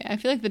 No, I'm just kidding. I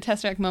feel like the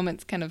Tesseract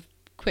moment's kind of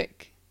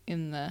quick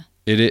in the...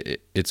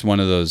 It's one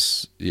of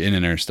those in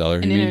Interstellar.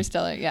 In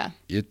Interstellar, yeah.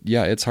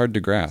 It's hard to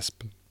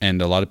grasp.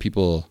 And a lot of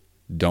people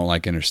don't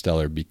like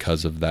Interstellar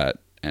because of that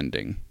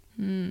ending.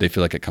 They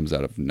feel like it comes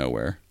out of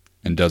nowhere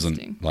and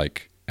doesn't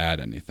add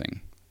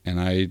anything. And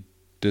I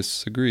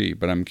disagree,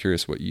 but I'm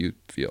curious what you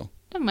feel.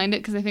 I don't mind it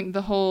because I think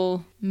the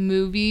whole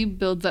movie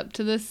builds up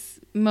to this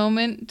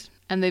moment,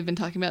 and they've been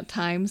talking about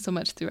time so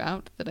much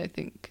throughout that I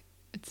think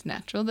it's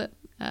natural that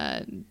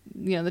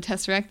the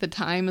Tesseract, the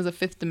time as a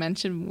fifth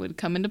dimension would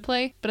come into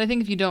play. But I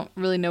think if you don't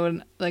really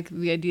know what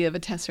the idea of a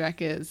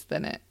Tesseract is,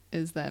 then it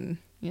is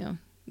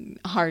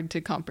hard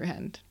to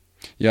comprehend.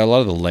 Yeah, a lot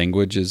of the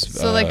language is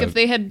so if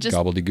they had just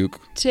gobbledygook.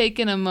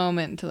 Taken a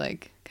moment to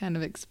kind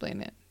of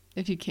explain it.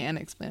 If you can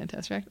explain a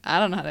Tesseract. I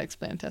don't know how to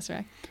explain a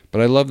Tesseract.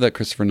 But I love that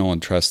Christopher Nolan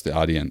trusts the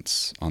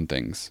audience on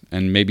things.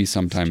 And maybe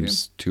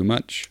sometimes too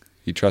much.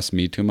 He trusts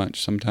me too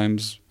much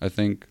sometimes, I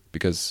think,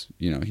 because,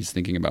 he's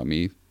thinking about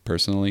me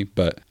personally.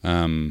 But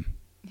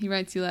he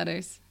writes you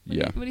letters.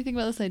 Yeah. What do you think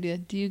about this idea?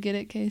 Do you get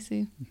it,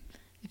 Casey?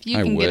 If you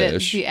I can get it,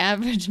 wish. the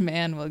average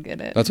man will get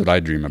it. That's what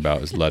I dream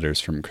about, is letters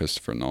from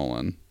Christopher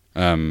Nolan.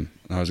 I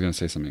was going to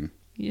say something.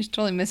 You just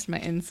totally missed my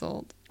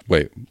insult.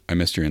 Wait, I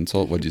missed your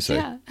insult? What'd you say?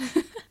 Yeah.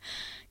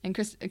 And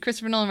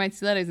Christopher Nolan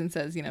writes you letters and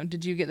says,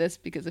 did you get this?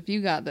 Because if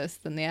you got this,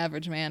 then the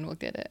average man will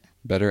get it.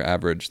 Better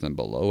average than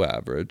below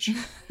average.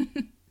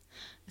 I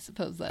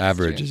suppose that's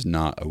Average true. is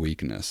not a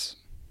weakness.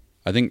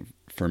 I think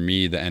for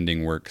me, the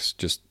ending works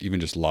just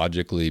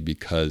logically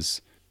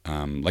because,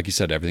 like you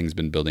said, everything's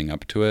been building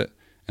up to it.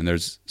 And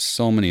there's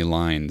so many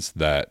lines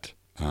that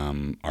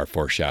are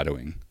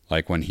foreshadowing.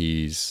 Like when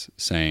he's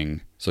saying,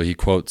 so he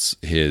quotes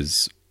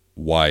his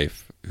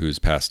wife who's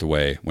passed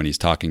away when he's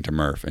talking to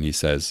Murph, and he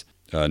says,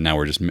 now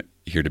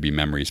here to be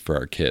memories for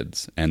our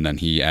kids. And then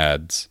he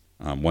adds,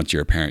 once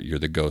you're a parent, you're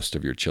the ghost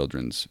of your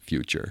children's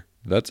future.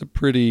 That's a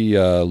pretty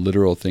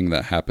literal thing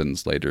that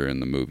happens later in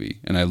the movie.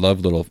 And I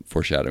love little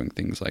foreshadowing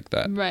things like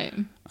that. Right.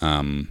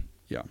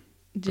 Yeah.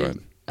 Go ahead.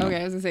 Okay,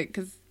 I was going to say,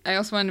 because I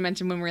also wanted to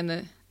mention when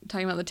we're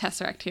talking about the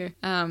Tesseract here,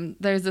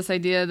 there's this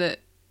idea that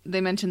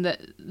they mentioned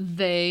that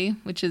they,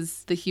 which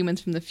is the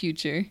humans from the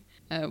future,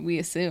 we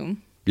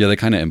assume. Yeah, they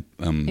kind of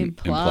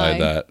imply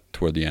that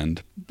toward the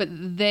end. But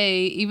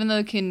they, even though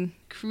they can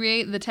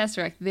create the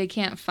Tesseract, they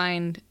can't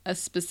find a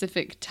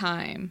specific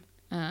time.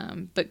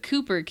 But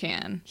Cooper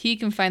can. He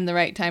can find the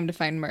right time to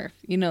find Murph.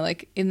 You know,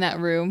 like in that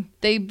room.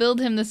 They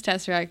build him this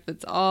Tesseract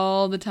that's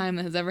all the time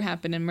that has ever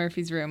happened in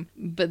Murphy's room.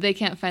 But they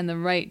can't find the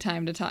right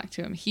time to talk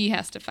to him. He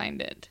has to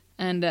find it.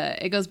 And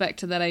it goes back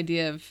to that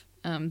idea of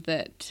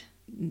that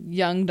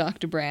young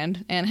Dr.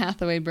 Brand, Anne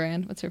Hathaway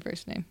Brand. What's her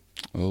first name?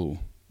 Oh,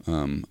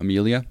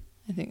 Amelia?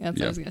 I think that's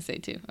what I was going to say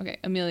too. Okay,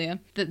 Amelia.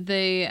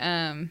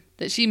 That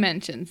she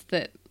mentions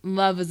that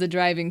love is a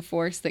driving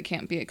force that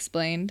can't be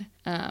explained.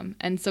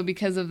 And so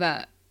because of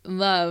that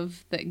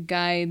love that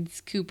guides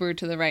Cooper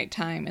to the right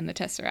time in the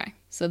Tesseract.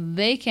 So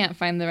they can't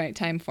find the right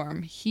time for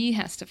him. He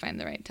has to find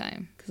the right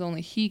time because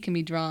only he can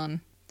be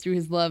drawn through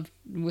his love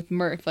with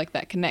Murph, like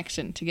that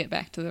connection to get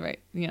back to the right,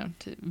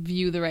 to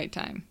view the right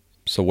time.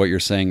 So what you're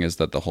saying is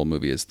that the whole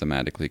movie is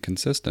thematically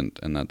consistent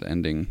and that the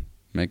ending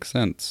makes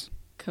sense.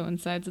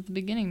 Coincides at the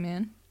beginning,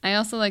 man. I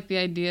also like the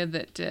idea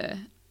that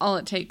all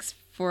it takes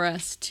for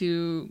us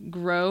to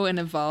grow and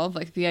evolve,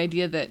 like the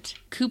idea that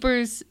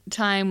Cooper's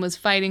time was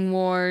fighting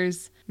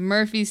wars,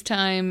 Murphy's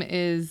time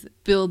is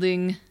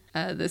building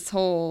this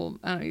whole,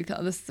 I don't know what you call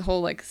it, this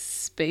whole like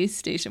space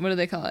station. What do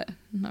they call it?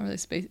 Not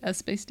really a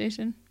space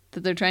station?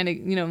 That they're trying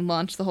to,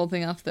 launch the whole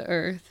thing off the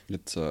Earth.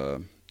 It's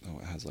it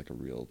has like a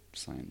real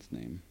science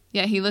name.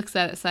 Yeah, he looks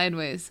at it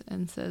sideways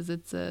and says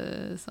it's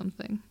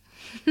something.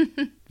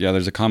 Yeah,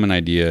 there's a common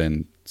idea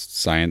in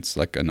science,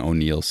 like an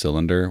O'Neill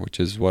cylinder, which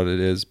is what it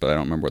is, but I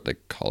don't remember what they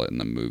call it in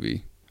the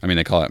movie. I mean,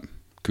 they call it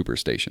Cooper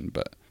Station,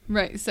 but...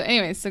 Right, so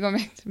anyways, so going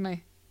back to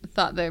my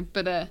thought there,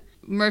 but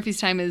Murphy's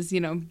time is,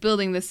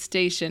 building this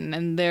station,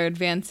 and they're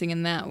advancing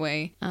in that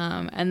way.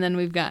 And then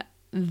we've got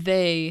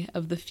they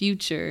of the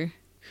future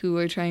who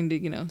are trying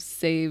to,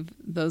 save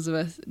those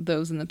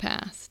in the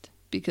past,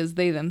 because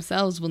they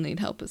themselves will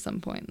need help at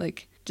some point.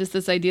 Like, just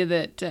this idea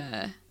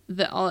that...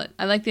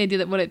 I like the idea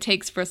that what it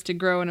takes for us to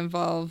grow and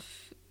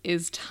evolve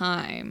is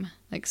time.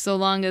 Like, so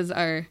long as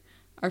our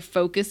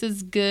focus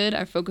is good,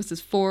 our focus is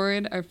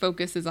forward, our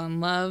focus is on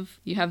love,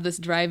 you have this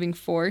driving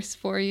force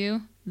for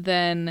you,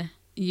 then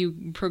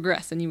you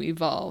progress and you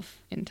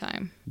evolve in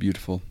time.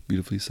 Beautiful.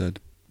 Beautifully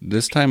said.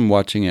 This time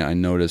watching it, I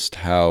noticed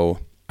how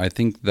I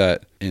think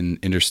that in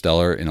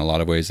Interstellar, in a lot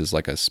of ways, is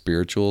like a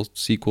spiritual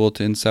sequel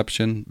to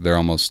Inception. They're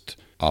almost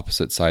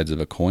opposite sides of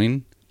a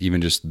coin. Even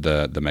just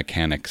the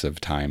mechanics of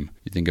time.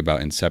 You think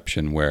about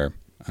Inception, where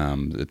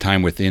the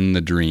time within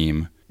the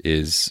dream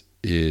is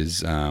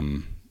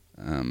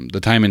the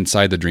time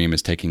inside the dream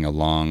is taking a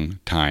long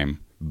time,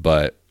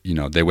 but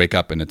they wake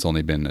up and it's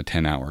only been a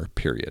 10-hour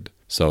period.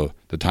 So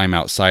the time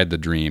outside the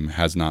dream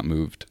has not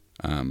moved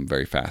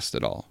very fast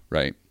at all,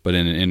 right? But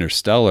in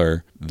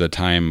Interstellar,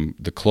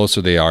 the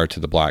closer they are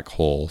to the black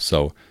hole,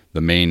 so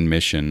the main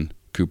mission,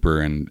 Cooper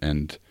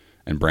and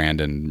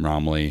Brandon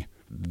Romley,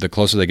 the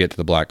closer they get to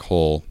the black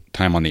hole,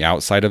 time on the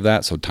outside of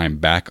that, so time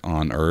back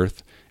on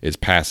Earth, is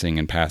passing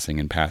and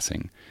passing and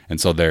passing. And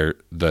so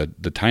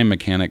the time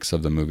mechanics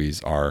of the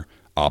movies are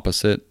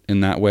opposite in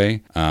that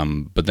way.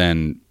 But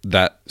then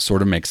that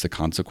sort of makes the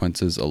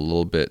consequences a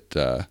little bit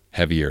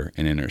heavier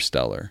in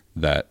Interstellar,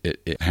 that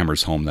it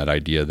hammers home that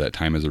idea that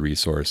time is a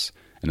resource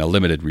and a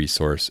limited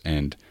resource,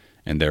 and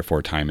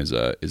therefore time is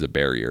a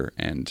barrier,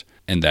 and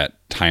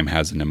that time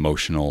has an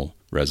emotional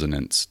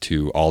resonance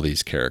to all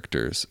these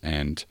characters,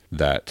 and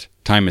that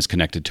time is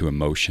connected to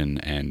emotion,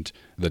 and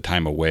the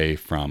time away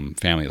from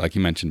family, like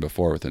you mentioned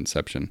before with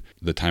Inception,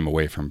 the time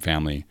away from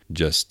family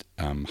just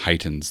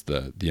heightens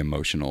the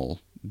emotional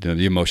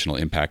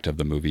impact of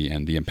the movie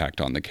and the impact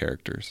on the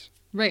characters.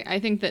 Right. I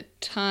think that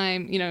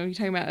time, you're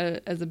talking about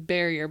it as a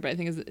barrier, but I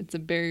think it's a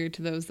barrier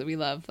to those that we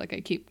love. Like,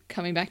 I keep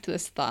coming back to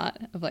this thought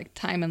of like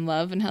time and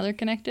love and how they're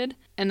connected.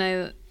 And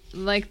I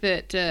like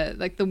that,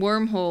 like the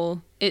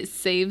wormhole, it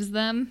saves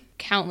them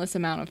countless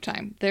amount of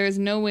time. There is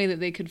no way that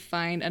they could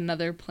find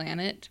another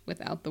planet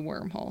without the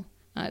wormhole.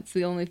 It's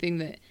the only thing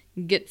that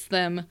gets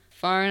them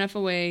far enough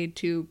away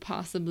to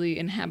possibly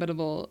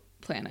inhabitable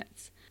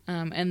planets.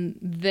 And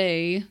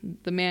they,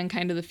 the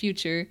mankind of the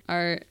future,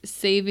 are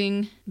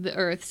saving the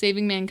Earth,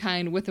 saving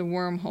mankind with a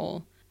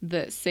wormhole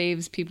that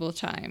saves people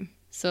time.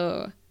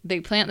 So they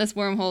plant this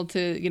wormhole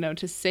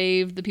to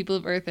save the people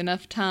of Earth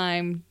enough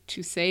time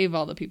to save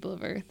all the people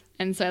of Earth.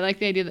 And so I like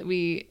the idea that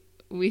we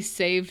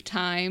save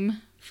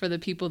time for the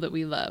people that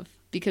we love,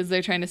 because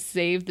they're trying to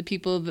save the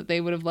people that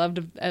they would have loved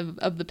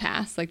of the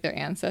past, like their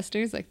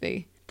ancestors. Like,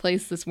 they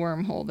place this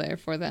wormhole there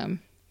for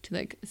them to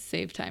like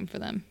save time for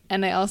them.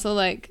 And I also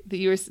like that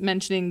you were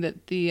mentioning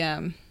that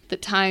the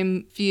that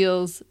time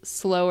feels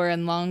slower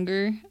and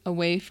longer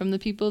away from the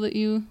people that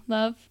you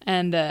love.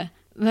 And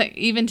like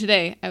even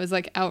today, I was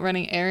like out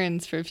running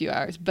errands for a few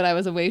hours, but I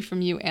was away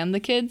from you and the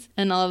kids.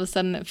 And all of a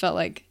sudden it felt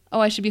like, oh,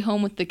 I should be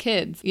home with the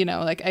kids. You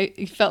know, like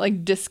I felt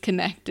like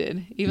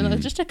disconnected, even though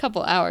it's just a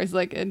couple hours.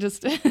 Like it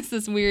just it's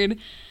this weird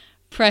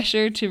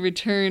pressure to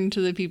return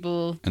to the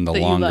people And the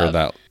that longer you love.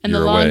 that And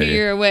you're the longer away,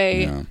 you're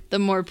away, yeah. the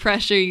more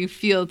pressure you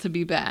feel to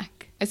be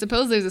back. I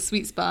suppose there's a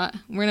sweet spot.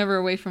 We're never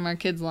away from our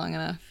kids long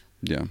enough.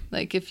 Yeah.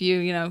 Like if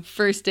you know,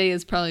 first day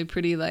is probably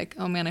pretty like,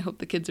 oh man, I hope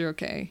the kids are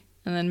okay.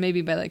 And then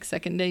maybe by like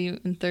second day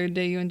and third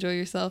day you enjoy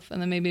yourself.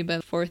 And then maybe by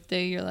the fourth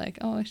day you're like,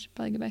 oh, I should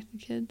probably get back to the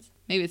kids.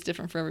 Maybe it's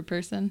different for every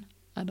person.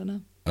 I don't know.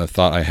 A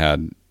thought I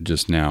had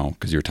just now,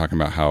 because you were talking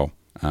about how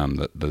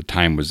the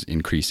time was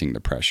increasing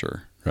the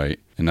pressure, right?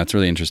 And that's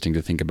really interesting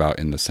to think about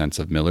in the sense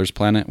of Miller's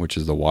planet, which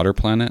is the water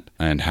planet,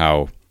 and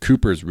how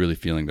Cooper's really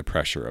feeling the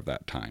pressure of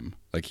that time.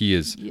 Like he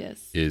is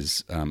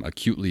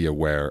acutely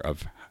aware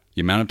of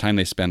the amount of time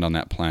they spend on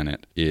that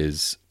planet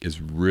is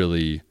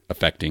really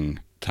affecting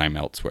time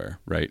elsewhere,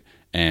 right?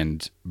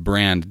 And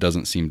Brand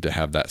doesn't seem to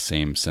have that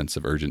same sense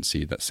of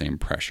urgency, that same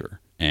pressure.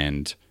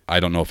 And I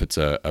don't know if it's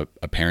a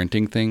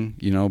parenting thing.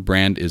 You know,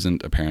 Brand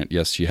isn't a parent.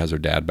 Yes, she has her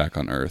dad back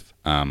on Earth.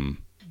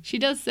 She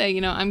does say,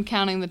 you know, I'm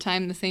counting the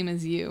time the same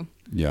as you.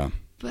 Yeah.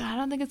 But I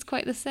don't think it's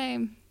quite the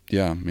same.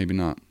 Yeah, maybe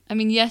not. I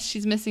mean, yes,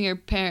 she's missing her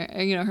parent,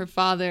 or, you know, her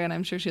father, and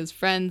I'm sure she has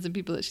friends and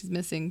people that she's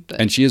missing.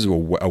 But and she is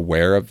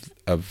aware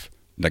of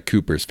the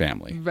Cooper's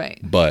family. Right.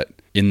 But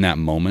in that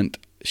moment,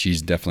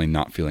 she's definitely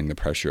not feeling the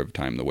pressure of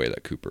time the way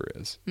that Cooper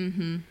is.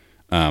 Mm-hmm.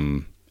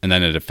 And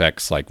then it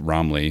affects like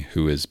Romley,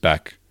 who is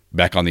back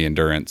on the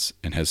Endurance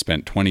and has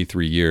spent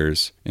 23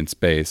 years in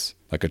space,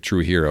 like a true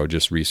hero,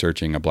 just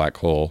researching a black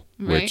hole,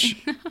 Right.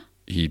 which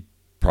he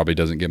probably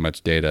doesn't get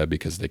much data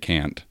because they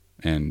can't.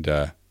 And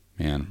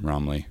man,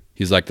 Romley,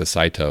 he's like the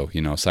Saito.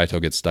 You know, Saito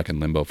gets stuck in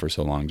limbo for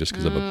so long just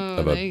because of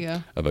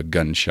a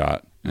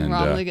gunshot. And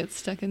Romley gets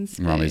stuck in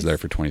space. Romley's there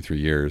for 23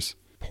 years.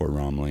 Poor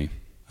Romley.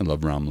 I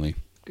love Romley.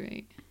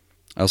 Great.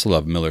 I also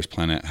love Miller's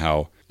Planet,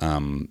 how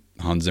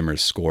Hans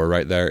Zimmer's score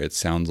right there, it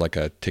sounds like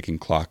a ticking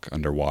clock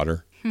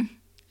underwater.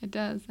 It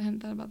does. I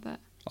hadn't thought about that.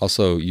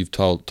 Also, you've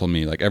told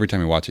me, like, every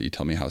time you watch it, you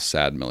tell me how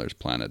sad Miller's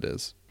Planet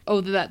is. Oh,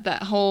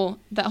 that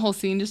whole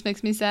scene just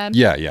makes me sad.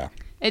 Yeah.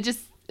 It just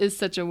is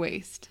such a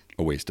waste.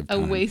 A waste of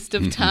time. A waste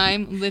of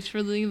time,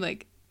 literally,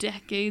 like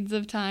decades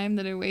of time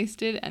that are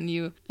wasted, and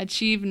you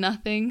achieve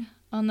nothing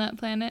on that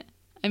planet.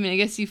 I mean, I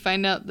guess you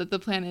find out that the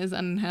planet is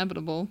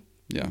uninhabitable.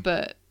 Yeah.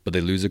 But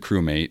they lose a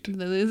crewmate.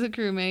 They lose a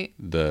crewmate.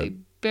 They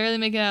barely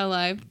make it out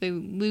alive. They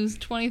lose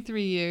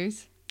 23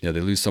 years. Yeah, they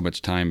lose so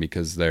much time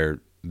because they're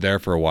there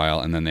for a while,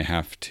 and then they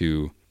have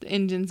to... The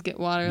engines get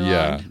waterlogged.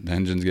 Yeah, the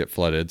engines get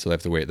flooded, so they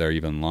have to wait there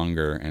even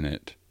longer,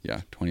 and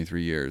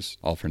 23 years,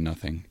 all for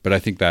nothing. But I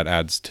think that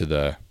adds to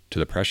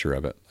the pressure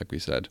of it, like we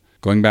said.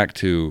 Going back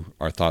to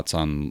our thoughts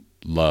on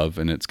love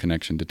and its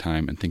connection to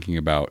time, and thinking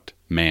about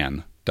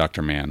Mann,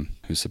 Dr. Mann,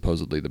 who's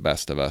supposedly the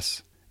best of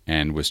us,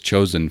 and was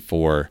chosen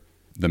for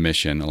the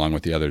mission along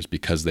with the others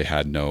because they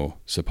had no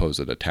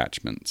supposed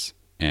attachments,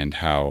 and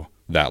how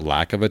that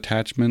lack of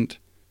attachment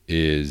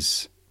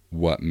is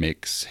what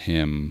makes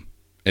him...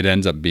 It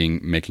ends up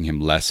making him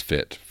less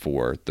fit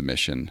for the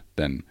mission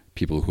than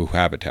people who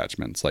have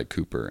attachments like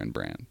Cooper and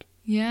Brand.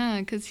 Yeah,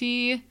 because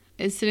he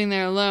is sitting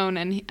there alone,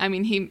 and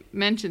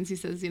he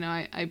says, you know,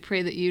 I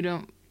pray that you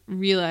don't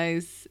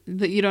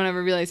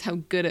ever realize how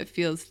good it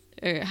feels,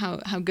 or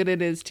how good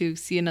it is to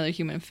see another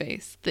human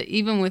face. That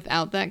even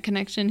without that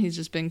connection, he's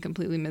just been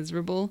completely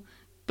miserable.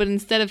 But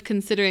instead of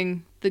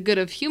considering the good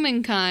of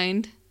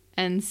humankind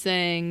and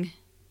saying,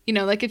 you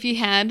know, like if he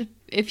had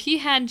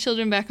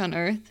children back on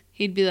Earth,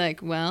 he'd be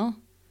like, well,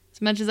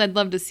 as much as I'd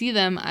love to see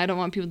them, I don't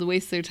want people to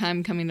waste their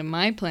time coming to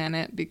my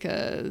planet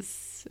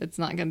because it's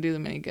not going to do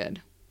them any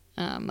good.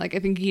 Like I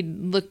think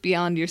he'd look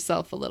beyond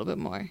yourself a little bit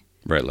more.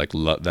 Right, like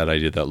that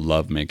idea that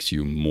love makes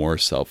you more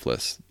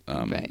selfless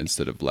right.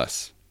 Instead of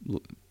less,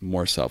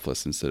 more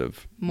selfless instead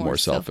of more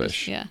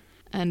selfish. Yeah,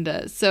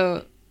 and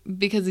so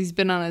because he's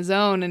been on his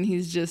own and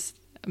he's just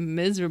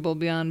miserable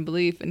beyond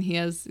belief, and he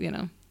has, you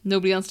know,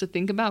 nobody else to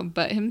think about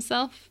but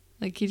himself.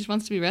 Like he just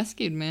wants to be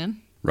rescued,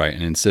 man. Right,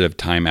 and instead of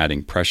time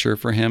adding pressure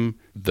for him,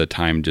 the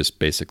time just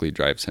basically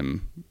drives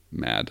him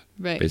mad.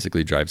 Right.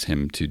 Basically drives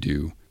him to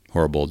do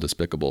horrible,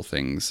 despicable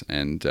things.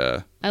 And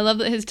I love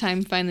that his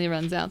time finally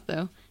runs out,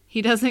 though.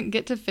 He doesn't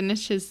get to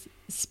finish his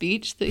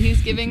speech that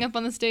he's giving up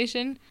on the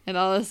station, and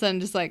all of a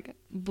sudden just like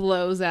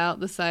blows out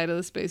the side of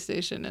the space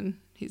station, and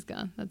he's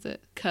gone. That's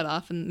it. Cut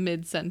off in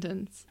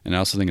mid-sentence. And I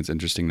also think it's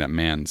interesting that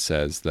Mann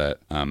says that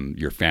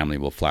your family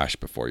will flash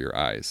before your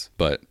eyes.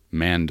 But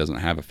Mann doesn't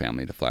have a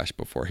family to flash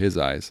before his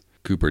eyes.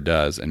 Cooper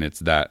does, and it's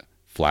that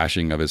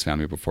flashing of his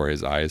family before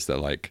his eyes that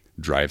like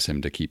drives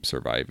him to keep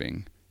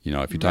surviving. You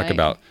know, if you talk Right.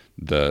 about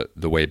the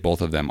way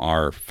both of them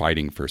are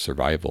fighting for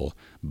survival,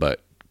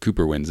 but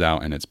Cooper wins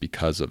out, and it's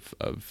because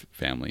of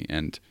family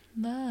and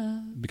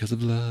Love. because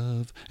of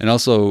love. And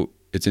also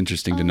it's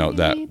interesting to note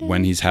that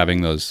when he's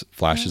having those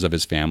flashes of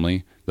his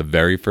family, the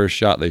very first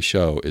shot they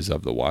show is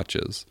of the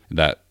watches.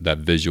 That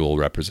visual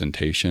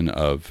representation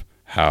of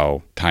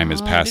how time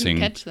is passing. I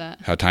didn't catch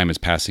that. How time is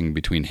passing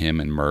between him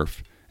and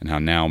Murph, and how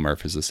now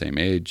Murph is the same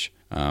age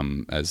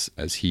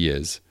as he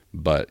is.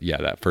 But yeah,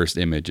 that first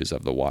image is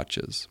of the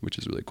watches, which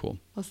is really cool.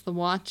 Plus the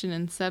watch in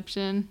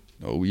Inception.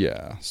 Oh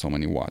yeah, so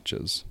many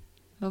watches.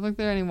 I don't think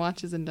there are any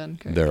watches in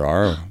Dunkirk. There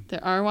are.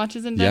 There are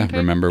watches in Dunkirk? Yeah,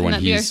 remember Can when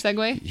that be our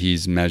segue?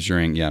 he's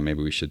measuring. Yeah,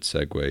 maybe we should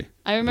segue.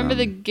 I remember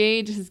the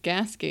gauge, his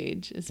gas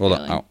gauge is Well,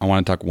 failing. I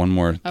want to talk one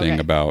more thing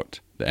about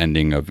the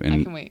ending of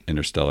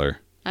Interstellar.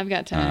 I've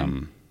got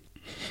time.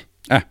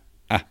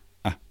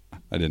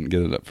 I didn't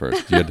get it at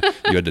first. You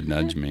had to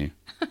nudge me.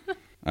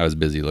 I was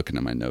busy looking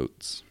at my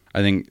notes.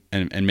 I think,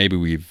 and maybe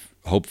we've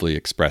hopefully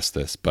expressed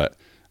this, but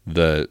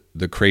the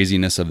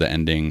craziness of the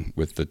ending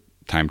with the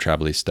time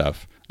travel-y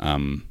stuff,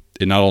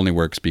 it not only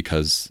works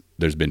because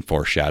there's been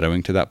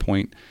foreshadowing to that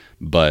point,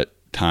 but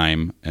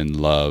time and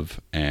love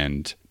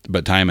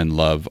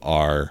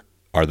are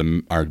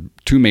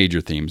two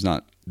major themes,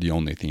 not the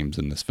only themes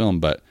in this film,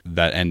 but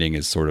that ending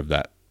is sort of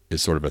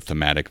a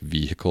thematic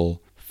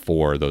vehicle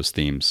for those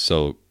themes.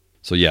 So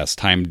yes,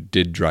 time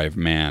did drive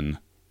man,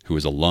 who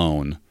was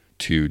alone,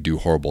 to do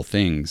horrible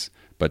things,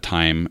 but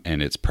time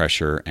and its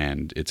pressure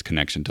and its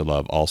connection to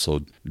love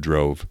also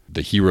drove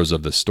the heroes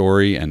of the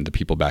story and the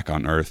people back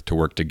on Earth to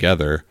work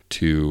together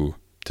to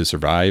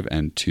survive,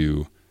 and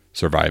to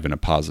survive in a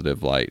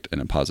positive light,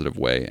 in a positive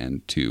way,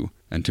 and to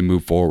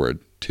move forward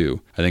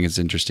too. I think it's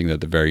interesting that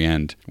at the very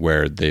end,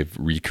 where they've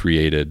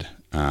recreated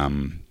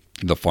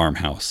the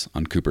farmhouse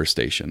on Cooper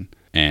Station,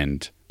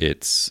 and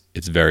it's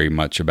very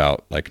much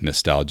about like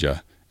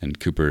nostalgia, and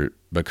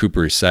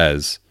Cooper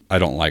says, I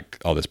don't like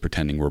all this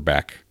pretending we're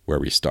back where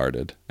we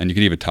started. And you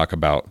could even talk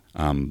about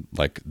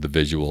like the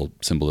visual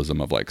symbolism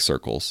of like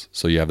circles.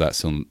 So you have that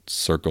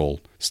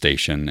circle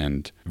station,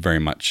 and very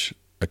much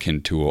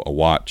akin to a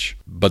watch.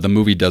 But the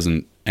movie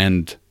doesn't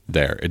end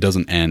there. It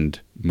doesn't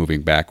end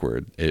moving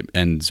backward. It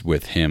ends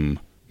with him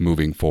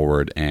moving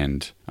forward,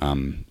 and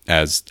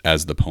as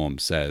the poem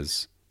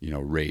says,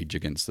 rage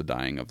against the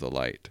dying of the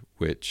light,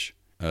 which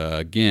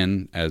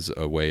again, as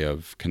a way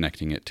of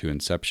connecting it to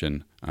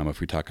Inception, if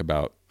we talk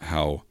about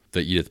how the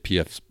Edith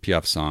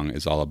Piaf song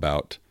is all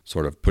about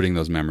sort of putting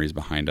those memories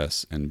behind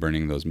us and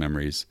burning those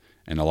memories,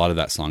 and a lot of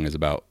that song is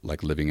about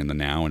like living in the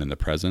now and in the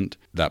present.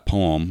 That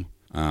poem,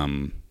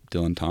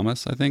 Dylan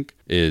Thomas, I think,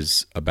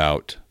 is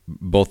about,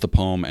 both the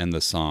poem and the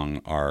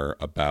song are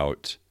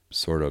about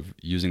sort of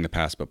using the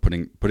past, but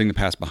putting the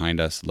past behind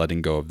us,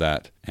 letting go of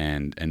that,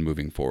 and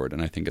moving forward.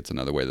 And I think it's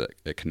another way that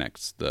it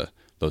connects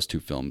those two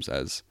films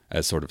as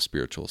sort of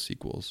spiritual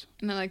sequels.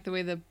 And I like the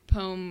way the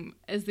poem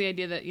is the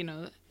idea that,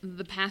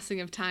 the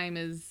passing of time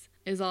is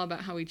all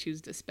about how we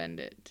choose to spend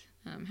it,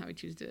 how we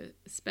choose to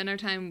spend our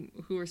time,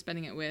 who we're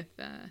spending it with,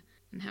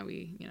 and how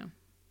we,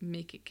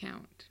 make it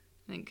count.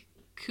 I think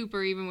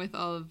Cooper, even with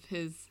all of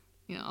his,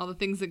 all the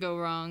things that go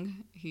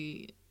wrong,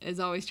 he is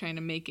always trying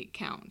to make it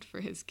count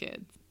for his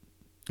kids.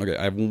 Okay,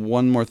 I have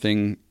one more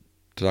thing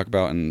to talk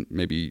about, and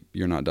maybe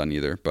you're not done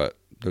either, but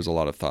there's a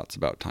lot of thoughts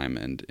about time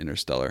and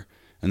Interstellar.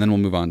 And then we'll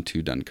move on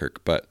to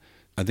Dunkirk. But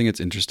I think it's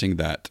interesting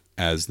that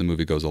as the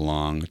movie goes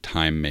along,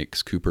 time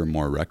makes Cooper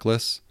more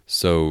reckless.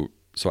 So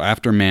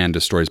after man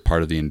destroys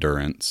part of the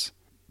Endurance,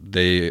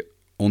 they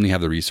only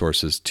have the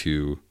resources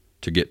to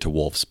get to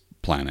Wolf's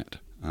planet,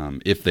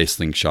 if they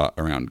slingshot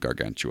around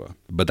Gargantua.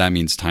 But that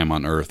means time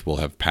on Earth will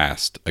have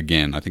passed,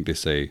 again, I think they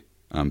say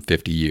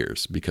 50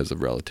 years because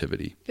of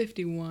relativity.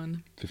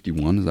 51.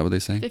 51, is that what they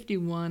say?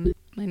 51.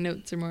 My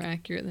notes are more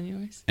accurate than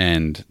yours.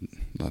 And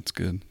that's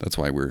good. That's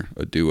why we're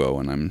a duo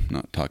and I'm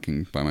not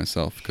talking by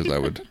myself, because I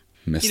would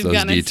miss You'd those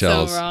have gotten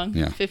details. It so wrong.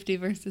 Yeah. 50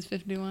 versus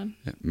 51.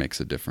 It makes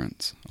a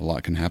difference. A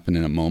lot can happen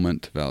in a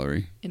moment,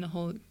 Valerie. In a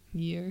whole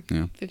year.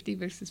 Yeah. 50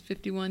 versus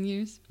 51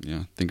 years.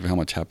 Yeah. Think of how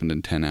much happened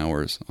in 10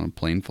 hours on a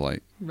plane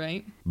flight.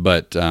 Right.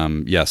 But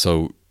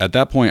so at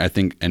that point, I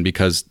think, and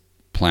because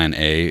Plan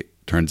A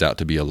turns out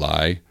to be a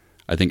lie,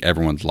 I think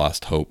everyone's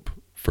lost hope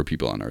for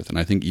people on Earth. And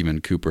I think even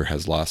Cooper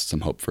has lost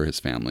some hope for his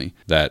family,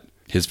 that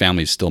his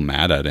family's still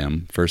mad at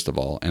him, first of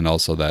all, and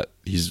also that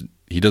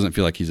he doesn't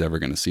feel like he's ever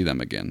going to see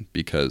them again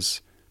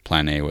because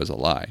Plan A was a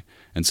lie.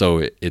 And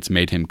so it's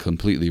made him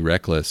completely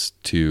reckless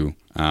to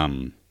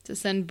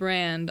send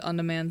Brand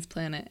onto man's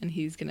planet, and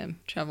he's going to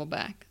travel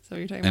back. So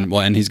you're talking about?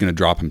 And he's going to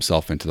drop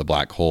himself into the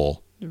black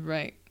hole.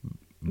 Right.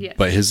 Yes.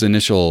 But his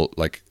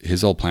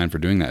whole plan for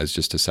doing that is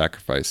just to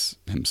sacrifice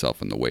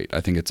himself in the weight. I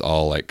think it's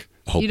all like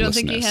hopelessness. You don't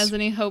think he has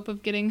any hope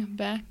of getting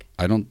back?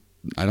 I don't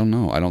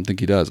know. I don't think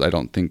he does. I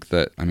don't think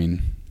that,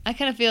 I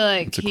kind of feel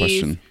like he's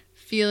question.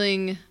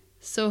 Feeling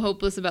so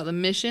hopeless about the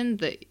mission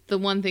that the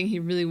one thing he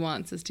really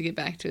wants is to get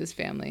back to his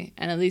family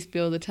and at least be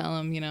able to tell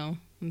him,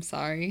 I'm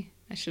sorry.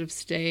 I should have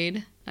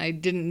stayed. I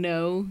didn't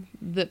know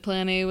that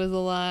Plan A was a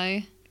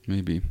lie.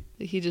 Maybe.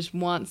 That he just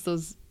wants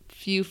those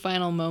few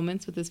final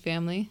moments with his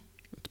family.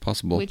 It's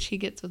possible. Which he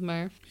gets with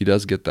Murph. He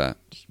does get that.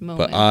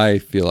 But I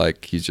feel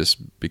like he's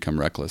just become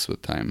reckless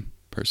with time,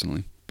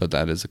 personally. But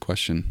that is a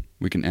question.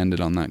 We can end it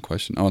on that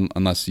question. Oh,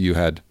 unless you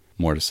had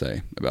more to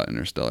say about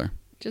Interstellar.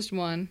 Just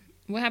one.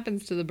 What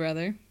happens to the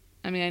brother?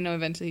 I mean, I know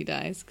eventually he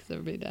dies because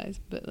everybody dies,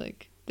 but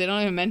like they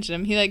don't even mention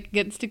him. He like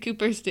gets to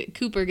Cooper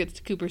gets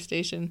to Cooper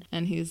Station,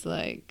 and he's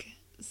like,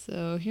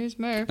 "So here's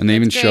Murph." And they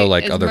even That's show great.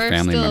 like Is other Murph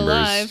family still members,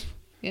 alive?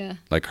 Yeah.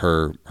 like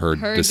her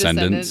descendants,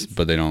 descendants.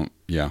 but they don't.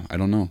 Yeah, I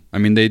don't know. I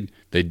mean,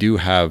 they do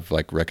have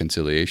like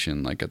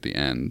reconciliation. Like at the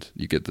end,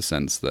 you get the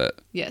sense that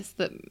Yes,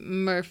 that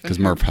Murph. because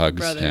and Murph her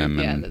hugs brother, him,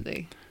 Yeah, and that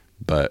they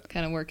but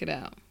kind of work it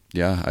out.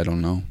 yeah, I don't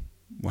know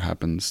what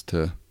happens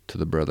to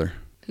the brother.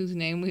 Whose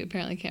name we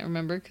apparently can't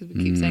remember because we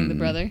keep saying the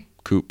brother.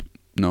 Coop.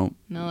 No.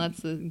 No,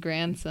 that's the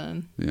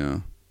grandson.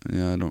 Yeah.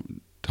 I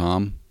don't.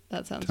 Tom.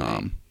 That sounds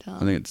Tom. right. Tom. I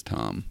think it's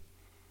Tom.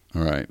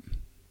 All right.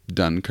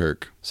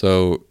 Dunkirk.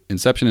 So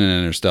Inception and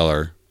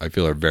Interstellar, I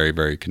feel, are very,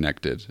 very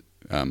connected,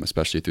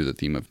 especially through the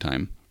theme of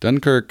time.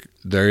 Dunkirk,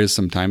 there is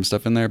some time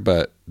stuff in there,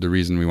 but the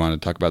reason we want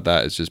to talk about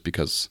that is just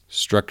because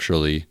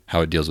structurally how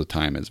it deals with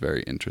time is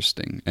very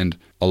interesting. And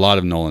a lot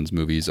of Nolan's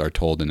movies are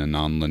told in a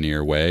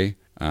non-linear way.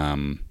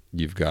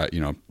 You've got,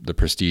 The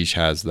Prestige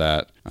has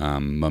that,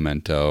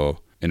 Memento,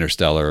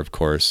 Interstellar, of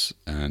course,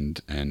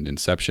 and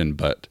Inception,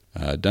 but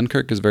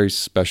Dunkirk is very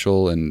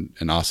special and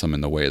awesome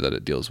in the way that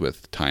it deals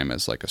with time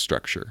as like a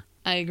structure.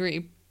 I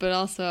agree, but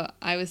also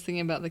I was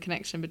thinking about the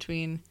connection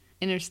between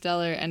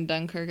Interstellar and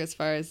Dunkirk as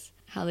far as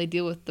how they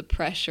deal with the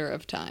pressure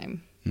of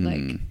time,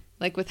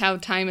 like with how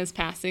time is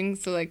passing.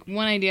 So like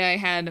one idea I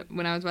had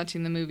when I was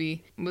watching the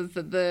movie was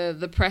that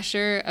the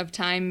pressure of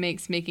time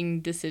makes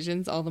making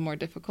decisions all the more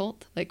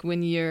difficult. Like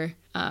when you're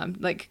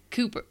like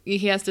Cooper,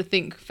 he has to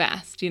think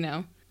fast, he's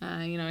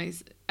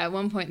at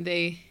one point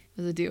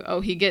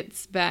he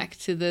gets back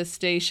to the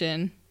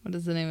station. What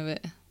is the name of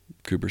it?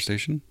 Cooper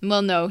Station?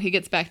 Well, no, he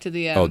gets back to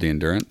the the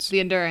Endurance? The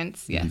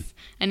Endurance, yes. Mm-hmm.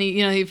 And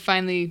he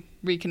finally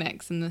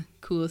reconnects in the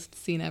coolest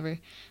scene ever.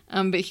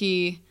 But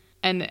he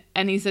says,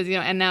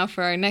 and now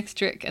for our next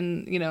trick,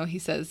 and he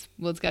says,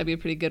 well, it's got to be a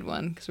pretty good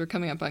one because we're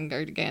coming up on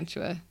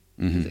Gargantua.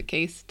 Mm-hmm. Is it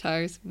Case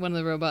Tars? One of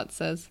the robots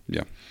says.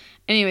 Yeah.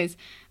 Anyways,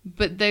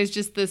 but there's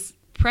just this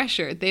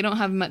pressure. They don't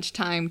have much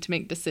time to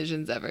make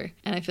decisions ever,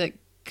 and I feel like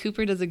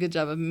Cooper does a good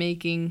job of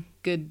making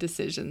good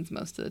decisions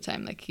most of the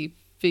time. Like he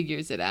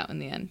figures it out in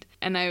the end.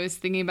 And I was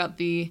thinking about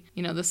the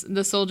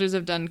soldiers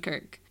of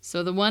Dunkirk.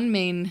 So the one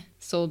main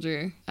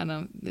soldier,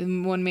 the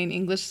one main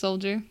English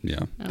soldier.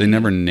 Yeah. They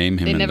never name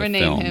him in the film. They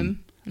never name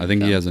him. I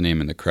think he has a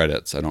name in the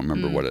credits. I don't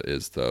remember what it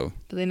is, though.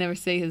 But they never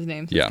say his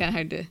name, so it's kind of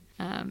hard to...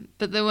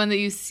 but the one that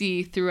you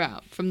see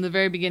throughout, from the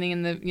very beginning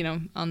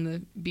on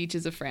the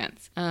beaches of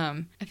France,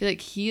 I feel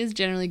like he is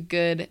generally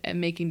good at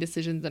making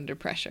decisions under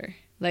pressure.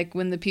 Like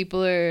when the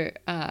people are,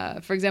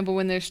 for example,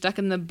 when they're stuck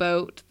in the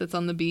boat that's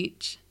on the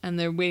beach and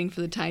they're waiting for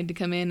the tide to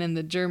come in and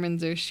the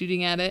Germans are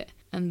shooting at it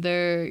and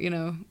they're,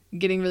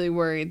 getting really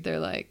worried.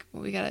 They're like,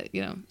 well, we got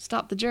to,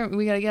 stop the German.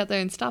 We got to get out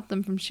there and stop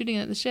them from shooting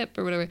at the ship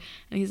or whatever.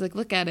 And he's like,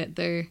 look at it.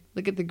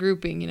 Look at the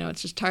grouping.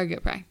 It's just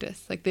target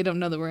practice. Like they don't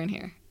know that we're in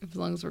here. As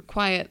long as we're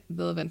quiet,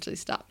 they'll eventually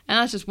stop. And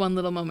that's just one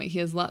little moment. He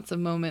has lots of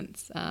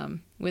moments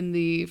when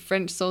the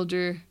French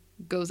soldier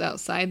goes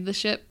outside the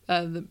ship,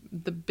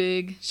 the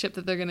big ship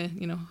that they're gonna,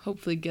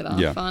 hopefully get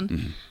off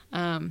on.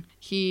 Mm-hmm.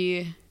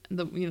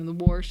 The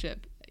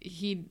warship.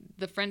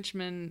 The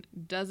Frenchman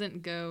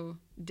doesn't go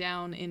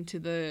down into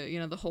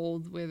the, the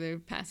hold where they're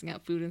passing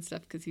out food and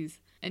stuff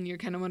and you're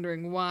kind of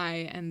wondering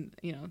why. And,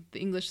 the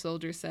English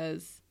soldier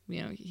says,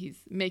 he's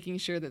making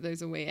sure that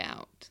there's a way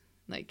out.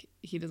 Like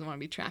he doesn't want to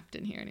be trapped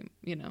in here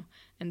anymore,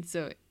 And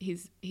so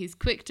he's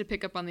quick to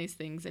pick up on these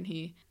things and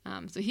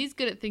so he's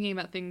good at thinking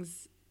about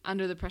things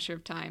under the pressure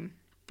of time.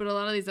 But a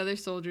lot of these other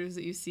soldiers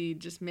that you see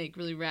just make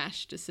really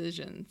rash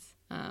decisions.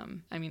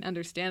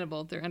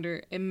 Understandable. They're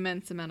under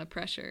immense amount of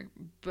pressure.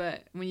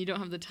 But when you don't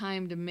have the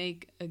time to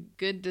make a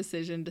good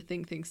decision, to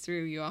think things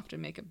through, you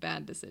often make a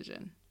bad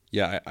decision.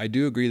 Yeah, I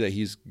do agree that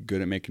he's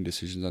good at making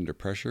decisions under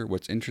pressure.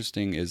 What's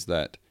interesting is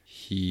that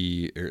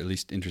or at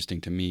least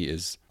interesting to me,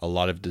 is a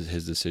lot of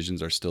his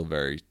decisions are still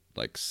very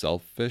like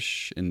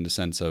selfish in the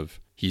sense of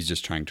he's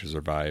just trying to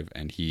survive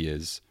and he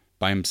is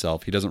by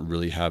himself. He doesn't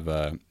really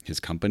have his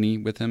company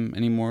with him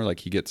anymore. Like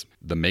he gets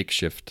the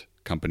makeshift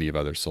company of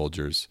other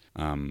soldiers,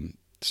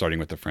 starting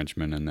with the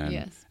Frenchman and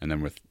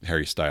then with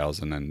Harry Styles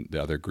and then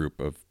the other group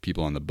of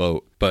people on the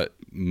boat. But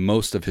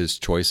most of his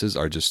choices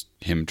are just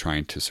him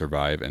trying to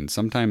survive, and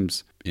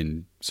sometimes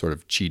in sort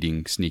of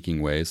cheating,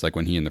 sneaking ways, like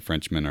when he and the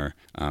Frenchman are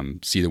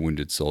see the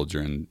wounded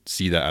soldier and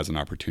see that as an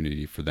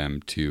opportunity for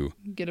them to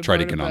try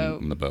to get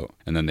on the boat.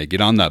 And then they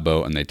get on that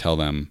boat and they tell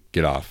them,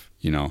 get off.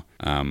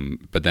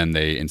 But then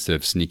they, instead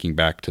of sneaking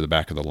back to the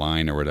back of the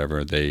line or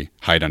whatever, they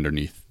hide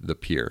underneath the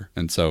pier.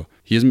 And so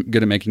he isn't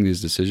good at making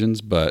these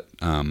decisions, but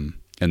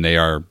and they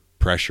are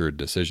pressured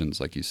decisions,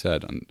 like you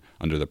said,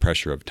 under the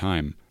pressure of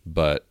time.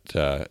 But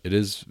it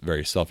is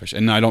very selfish.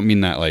 And I don't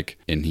mean that like,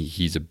 and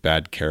he's a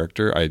bad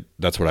character.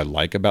 That's what I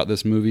like about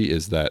this movie,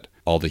 is that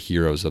all the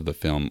heroes of the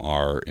film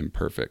are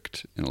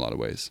imperfect in a lot of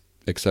ways.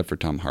 Except for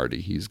Tom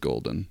Hardy. He's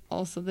golden.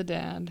 Also the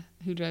dad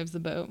who drives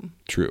the boat.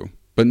 True.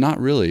 but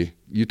not really.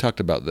 You talked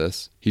about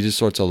this. He just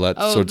sorts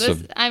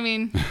of I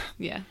mean,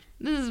 yeah.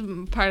 This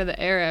is part of the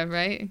era,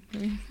 right?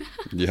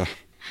 Yeah.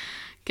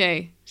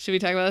 Okay, should we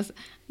talk about this?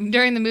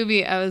 During the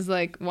movie, I was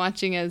like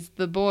watching as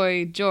the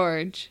boy,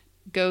 George,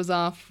 goes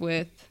off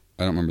with...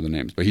 I don't remember the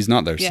names, but he's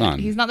not their son.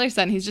 He's not their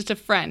son. He's just a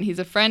friend. He's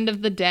a friend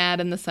of the dad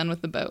and the son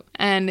with the boat.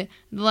 And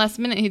the last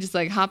minute, he just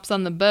like hops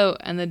on the boat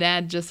and the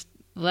dad just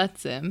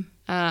lets him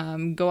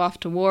go off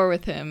to war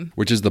with him.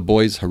 Which is the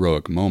boy's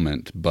heroic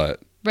moment, but...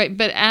 Right,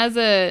 but as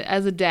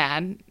a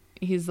dad,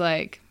 he's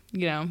like,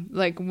 you know,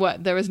 like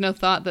what? There was no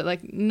thought that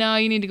like, no,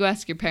 you need to go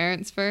ask your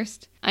parents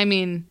first. I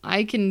mean,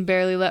 I can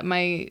barely let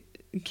my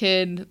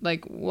kid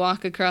like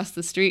walk across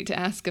the street to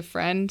ask a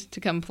friend to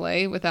come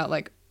play without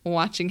like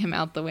watching him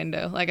out the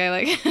window. Like I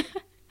like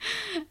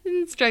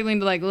I'm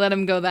struggling to like let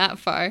him go that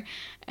far.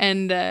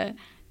 And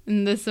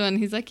in this one,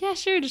 he's like, yeah,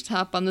 sure, just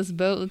hop on this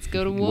boat. Let's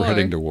go to war. We're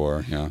heading to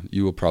war. Yeah,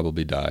 you will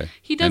probably die.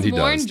 He does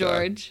warn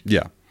George.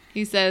 Yeah.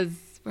 He says,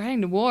 we're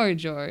heading to war,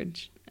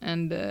 George.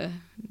 And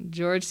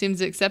George seems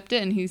to accept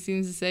it, and he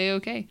seems to say,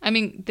 okay. I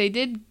mean, they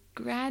did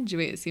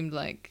graduate, it seemed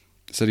like.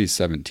 Said he's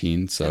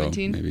 17, so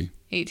 17? Maybe.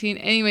 18.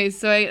 Anyways,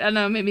 so I don't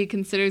know, maybe he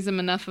considers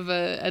him enough of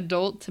an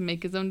adult to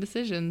make his own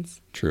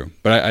decisions. True.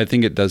 But I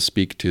think it does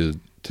speak to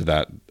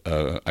that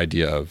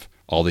idea of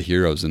all the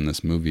heroes in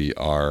this movie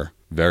are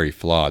very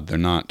flawed. They're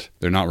not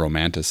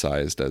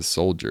romanticized as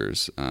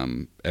soldiers.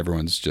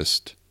 Everyone's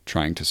just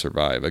trying to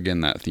survive. Again,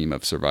 that theme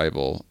of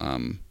survival.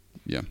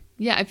 Yeah.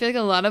 Yeah, I feel like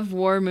a lot of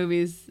war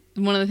movies,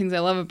 one of the things I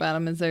love about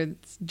them is they're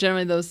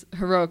generally those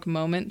heroic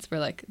moments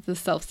where like the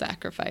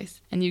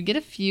self-sacrifice. And you get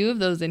a few of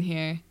those in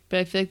here, but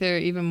I feel like there are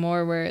even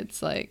more where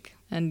it's like,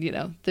 and you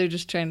know, they're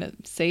just trying to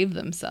save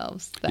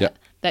themselves.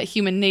 That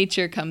human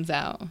nature comes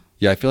out.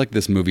 Yeah, I feel like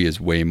this movie is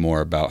way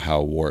more about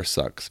how war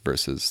sucks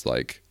versus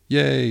like,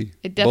 yay,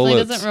 it definitely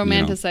bullets, doesn't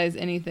romanticize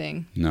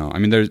anything. No, I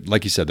mean, there's,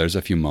 like you said, there's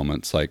a few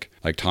moments like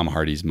Tom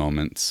Hardy's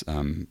moments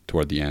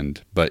toward the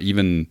end, but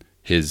even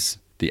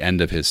the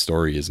end of his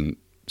story isn't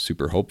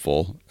super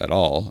hopeful at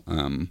all.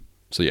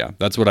 So yeah,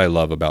 that's what I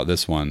love about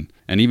this one.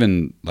 And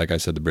even, like I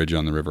said, The Bridge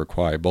on the River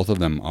Kwai, both of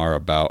them are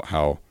about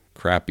how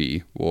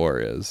crappy war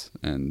is.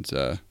 And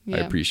I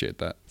appreciate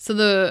that.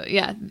 So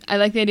I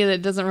like the idea that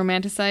it doesn't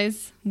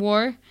romanticize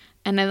war.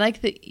 And I like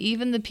that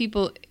even the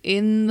people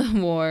in the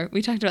war,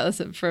 we talked about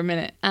this for a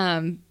minute.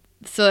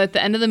 So at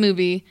the end of the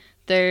movie,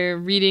 they're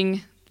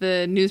reading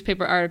the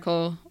newspaper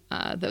article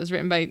that was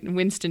written by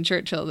Winston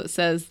Churchill that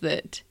says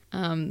that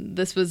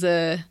this was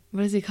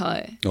what does he call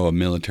it? Oh, a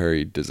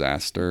military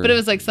disaster. But it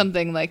was like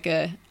something like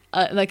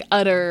like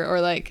utter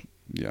or like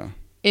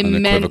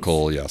immense,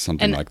 unequivocal,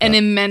 something like that. An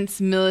immense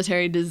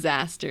military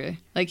disaster.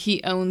 Like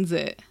he owns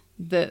it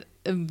that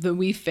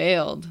we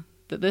failed,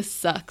 that this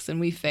sucks and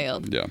we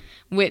failed. Yeah.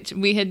 Which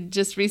we had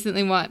just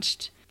recently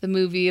watched the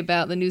movie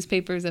about the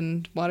newspapers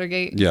and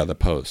Watergate. Yeah, The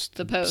Post.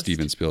 The Post.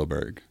 Steven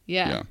Spielberg.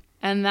 Yeah.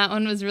 And that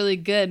one was really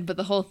good, but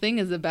the whole thing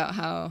is about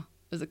how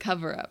it was a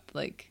cover up,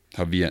 like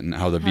how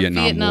the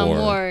Vietnam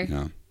War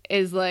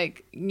is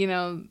like, you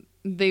know,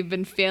 they've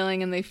been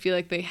failing and they feel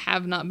like they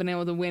have not been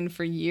able to win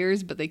for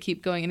years, but they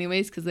keep going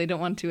anyways because they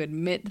don't want to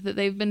admit that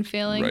they've been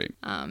failing. Right.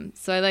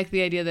 So I like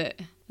the idea that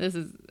this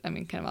is, I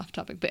mean, kind of off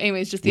topic, but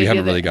anyways, just the idea that... We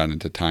haven't really gotten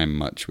into time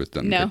much with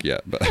Dunkirk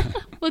yet, but...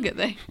 We'll get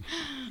there.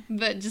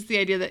 But just the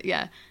idea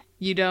that,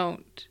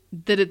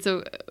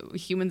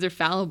 humans are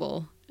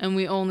fallible and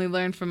we only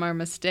learn from our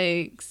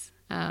mistakes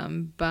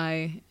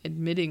by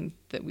admitting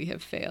that we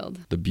have failed.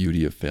 The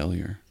beauty of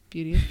failure.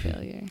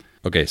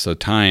 Okay, so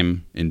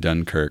time in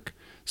Dunkirk.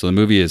 So the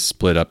movie is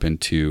split up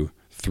into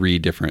three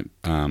different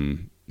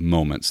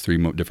moments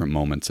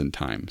in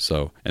time.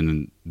 So, and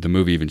then the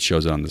movie even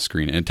shows it on the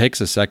screen. And it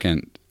takes a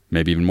second,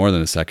 maybe even more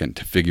than a second,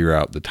 to figure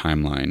out the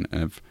timeline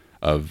of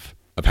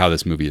how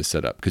this movie is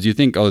set up. Because you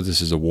think, oh,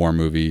 this is a war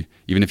movie.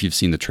 Even if you've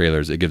seen the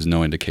trailers, it gives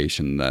no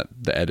indication that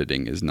the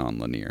editing is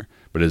nonlinear.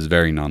 But it is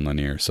very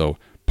nonlinear. So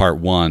part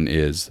one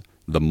is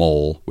the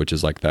mole, which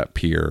is like that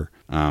pier,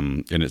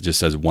 and it just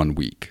says 1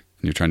 week.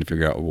 And you're trying to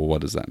figure out, well,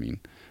 what does that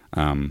mean?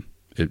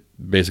 It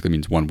basically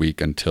means 1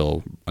 week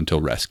until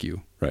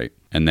rescue, right?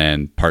 And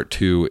then part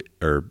two,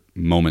 or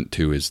moment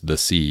two, is the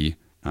sea,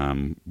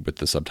 with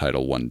the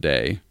subtitle 1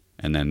 day.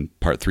 And then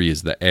part three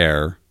is the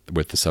air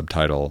with the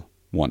subtitle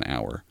 1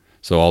 hour.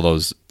 So all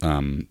those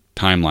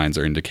timelines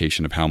are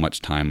indication of how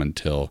much time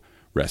until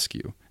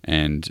rescue.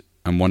 And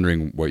I'm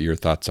wondering what your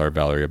thoughts are,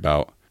 Valerie,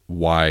 about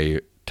why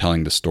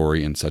telling the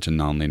story in such a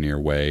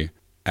nonlinear way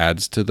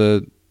adds to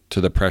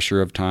the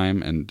pressure of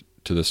time and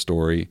to the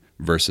story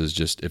versus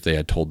just if they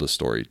had told the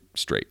story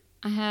straight.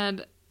 I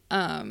had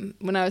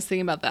when I was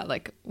thinking about that,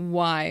 like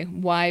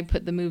why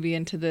put the movie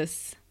into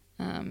this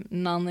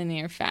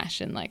nonlinear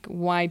fashion? Like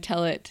why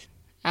tell it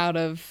out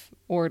of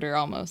order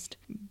almost?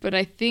 But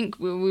I think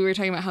we were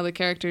talking about how the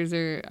characters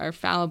are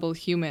fallible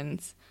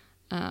humans,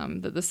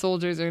 that the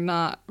soldiers are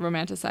not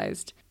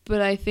romanticized.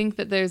 But I think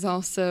that there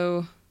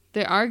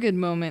are good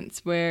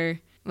moments where,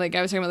 like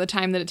I was talking about the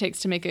time that it takes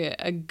to make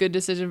a good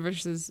decision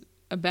versus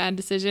a bad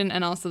decision,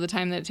 and also the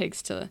time that it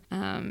takes to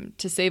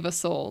save a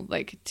soul,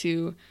 like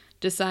to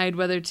decide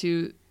whether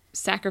to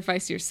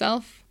sacrifice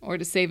yourself or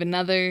to save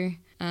another,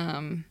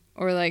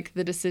 or like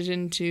the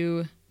decision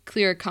to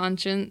clear a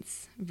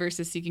conscience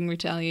versus seeking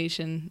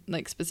retaliation,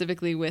 like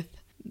specifically with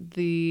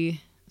the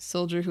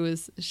soldier who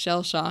was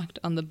shell-shocked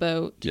on the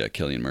boat. Yeah,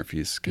 Cillian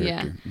Murphy's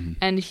character. Yeah.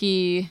 And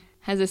he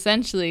has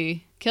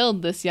essentially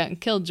killed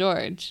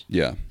George.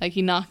 Yeah. Like,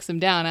 he knocks him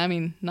down. I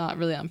mean, not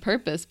really on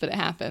purpose, but it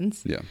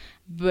happens. Yeah.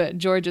 But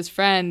George's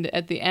friend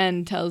at the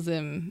end tells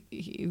him,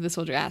 the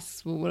soldier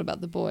asks, well, what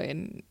about the boy?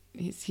 And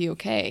is he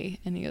okay?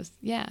 And he goes,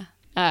 yeah.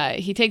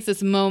 He takes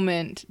this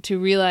moment to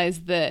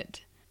realize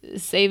that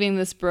saving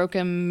this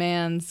broken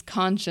man's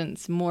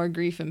conscience, more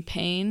grief and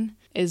pain,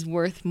 is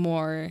worth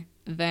more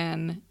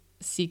than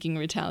seeking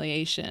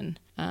retaliation,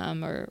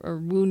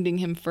 or wounding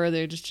him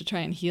further just to try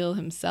and heal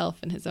himself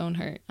and his own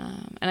hurt.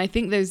 And I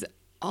think there's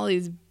all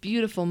these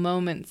beautiful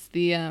moments.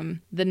 The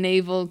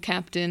naval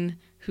captain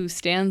who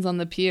stands on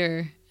the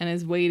pier and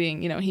is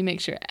waiting, he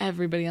makes sure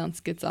everybody else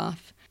gets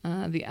off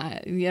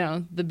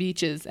the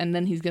beaches, and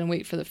then he's going to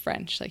wait for the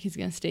French. Like, he's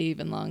going to stay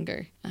even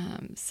longer.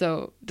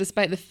 So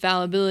despite the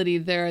fallibility,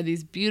 there are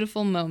these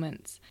beautiful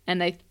moments.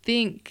 And I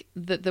think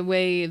that the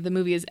way the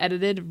movie is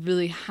edited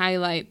really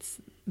highlights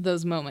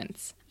those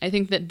moments. I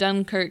think that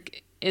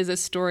Dunkirk is a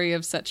story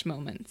of such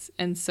moments.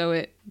 And so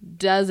it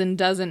does and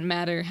doesn't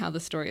matter how the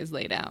story is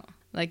laid out.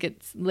 Like,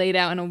 it's laid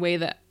out in a way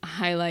that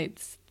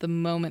highlights the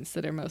moments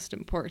that are most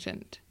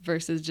important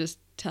versus just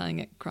telling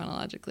it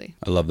chronologically.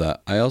 I love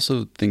that. I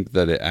also think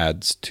that it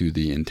adds to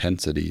the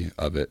intensity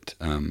of it,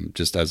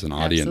 just as an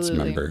audience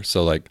Absolutely. member.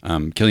 So like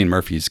Cillian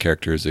Murphy's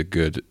character is a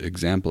good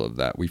example of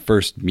that. We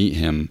first meet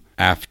him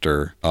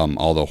after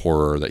all the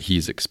horror that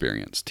he's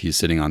experienced. He's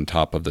sitting on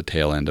top of the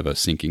tail end of a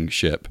sinking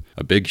ship,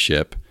 a big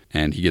ship,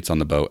 and he gets on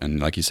the boat, and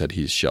like you said,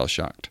 he's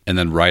shell-shocked. And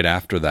then right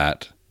after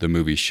that, the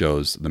movie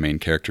shows the main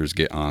characters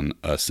get on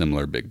a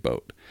similar big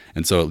boat.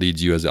 And so it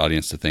leads you as the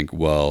audience to think,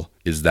 well,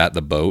 is that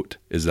the boat?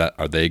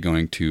 Are they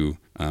going to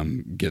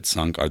get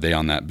sunk? Are they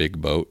on that big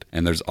boat?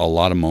 And there's a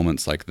lot of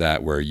moments like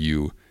that where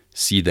you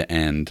see the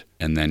end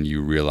and then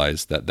you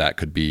realize that that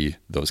could be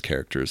those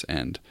characters'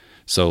 end.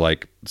 So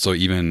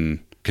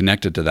even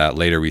connected to that,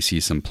 later we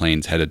see some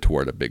planes headed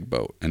toward a big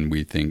boat, and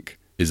we think,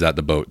 is that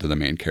the boat that the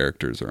main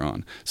characters are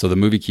on? So the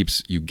movie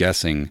keeps you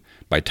guessing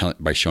by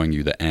showing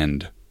you the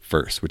end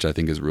first, which I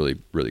think is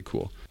really, really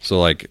cool. So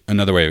like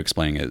another way of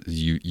explaining it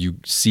is you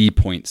see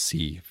point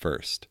C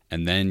first,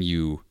 and then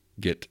you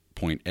get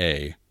point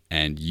A,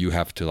 and you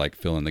have to like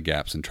fill in the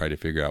gaps and try to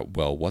figure out,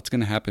 well, what's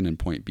going to happen in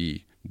point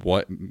B?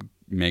 What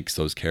makes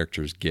those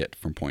characters get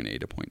from point A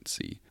to point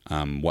C?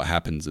 What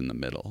happens in the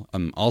middle?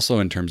 Also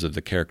in terms of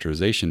the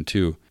characterization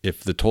too,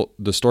 if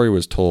the story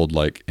was told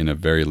like in a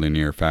very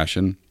linear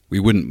fashion, we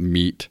wouldn't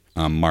meet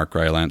Mark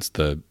Rylance,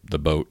 the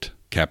boat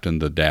captain,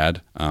 the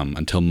dad,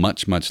 until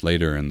much, much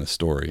later in the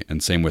story.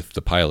 And same with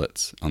the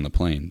pilots on the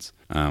planes.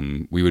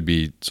 We would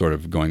be sort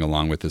of going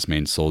along with this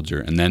main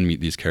soldier and then meet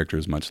these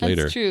characters much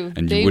later. That's true.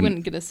 And they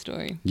wouldn't get a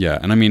story. Yeah,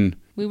 and I mean...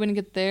 We wouldn't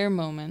get their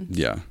moment.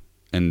 Yeah,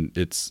 and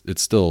it's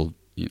still,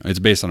 it's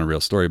based on a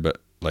real story, but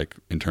like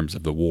in terms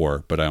of the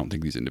war, but I don't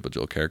think these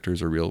individual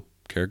characters are real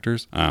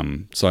characters.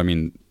 So I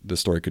mean, the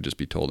story could just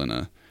be told in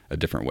a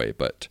different way,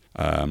 but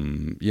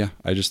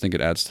I just think it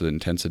adds to the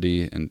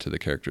intensity and to the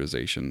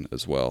characterization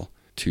as well,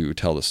 to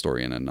tell the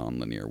story in a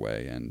non-linear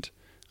way, and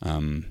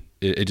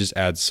it just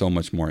adds so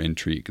much more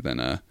intrigue than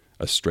a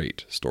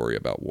straight story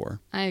about war.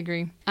 I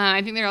agree.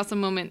 I think there are also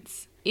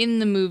moments in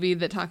the movie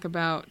that talk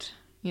about,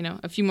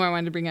 a few more I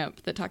wanted to bring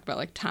up that talk about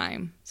like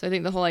time. So I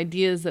think the whole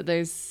idea is that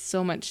there's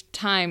so much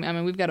time. I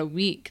mean, we've got a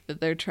week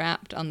that they're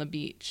trapped on the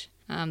beach,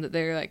 that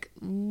they're like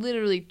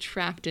literally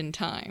trapped in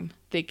time.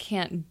 They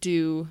can't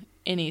do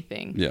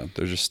anything. Yeah,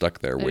 they're just stuck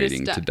there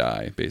waiting to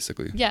die,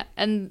 basically. Yeah,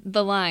 and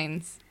the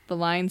lines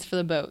for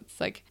the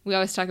boats. Like, we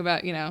always talk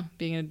about,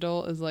 being an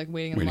adult is like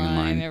waiting in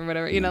line or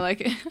whatever.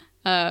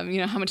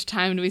 Yeah. How much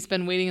time do we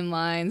spend waiting in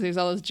lines? There's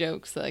all those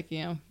jokes like,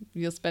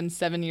 you'll spend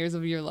 7 years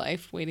of your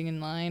life waiting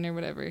in line or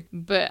whatever.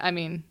 But, I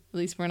mean, at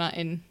least we're not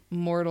in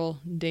mortal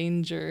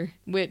danger,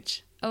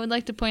 which I would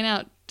like to point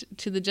out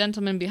to the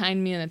gentleman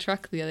behind me in a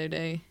truck the other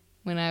day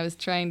when I was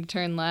trying to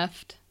turn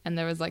left, and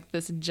there was like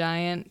this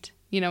giant...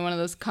 one of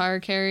those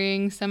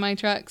car-carrying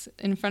semi-trucks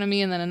in front of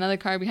me, and then another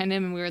car behind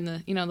him, and we were in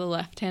the, the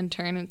left-hand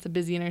turn, and it's a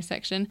busy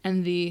intersection,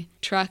 and the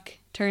truck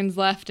turns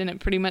left, and it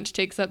pretty much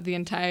takes up the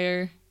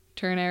entire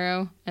turn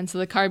arrow, and so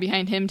the car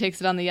behind him takes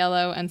it on the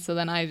yellow, and so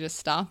then I just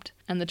stopped,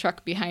 and the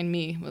truck behind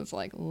me was,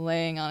 like,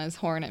 laying on his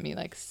horn at me,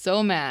 like,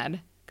 so mad,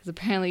 because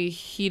apparently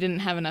he didn't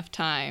have enough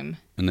time.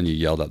 And then you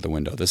yelled out the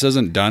window, "This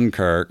isn't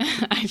Dunkirk."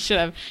 I should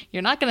have.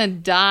 "You're not gonna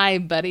die,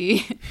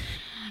 buddy."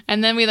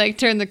 And then we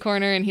turn the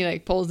corner and he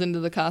pulls into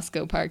the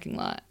Costco parking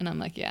lot. And I'm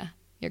like, yeah,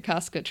 your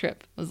Costco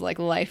trip was like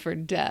life or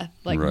death.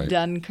 Right.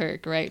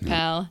 Dunkirk, right,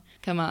 pal?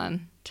 Come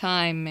on.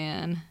 Time,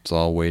 man. It's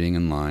all waiting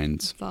in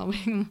lines. It's all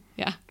waiting.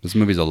 Yeah. This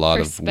movie's a lot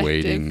of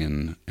waiting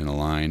in a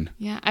line.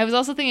 Yeah. I was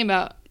also thinking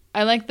about,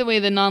 I like the way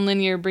the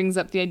nonlinear brings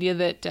up the idea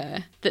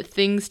that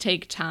things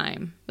take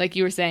time. Like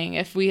you were saying,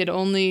 if we had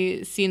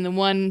only seen the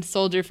one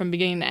soldier from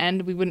beginning to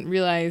end, we wouldn't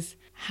realize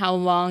how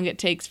long it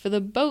takes for the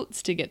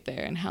boats to get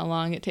there and how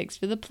long it takes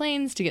for the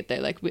planes to get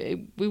there. Like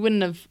we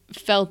wouldn't have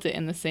felt it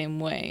in the same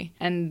way.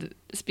 And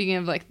speaking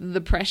of like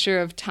the pressure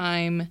of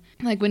time,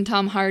 like when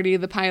Tom Hardy,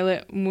 the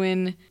pilot,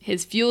 when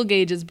his fuel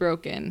gauge is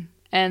broken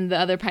and the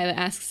other pilot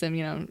asks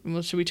him,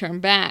 well, should we turn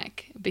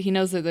back? But he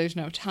knows that there's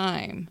no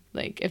time.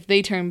 Like if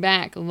they turn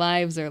back,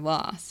 lives are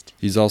lost.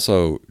 He's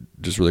also,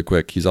 just really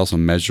quick, he's also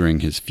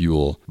measuring his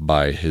fuel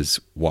by his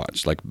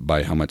watch, like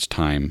by how much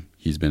time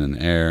he's been in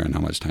the air and how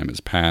much time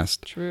has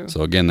passed. True.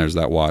 So again, there's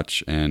that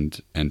watch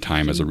and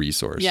time as a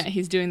resource. Yeah,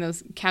 he's doing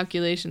those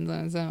calculations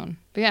on his own.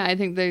 But yeah, I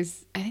think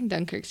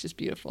Dunkirk's just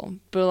beautiful.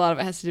 But a lot of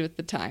it has to do with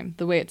the time,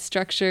 the way it's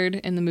structured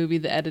in the movie,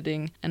 the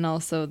editing, and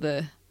also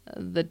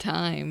the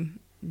time,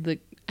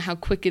 how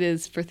quick it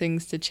is for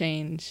things to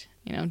change.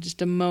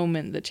 Just a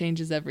moment that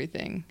changes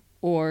everything,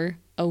 or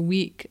a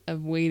week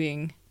of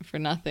waiting for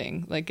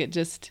nothing. Like it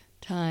just.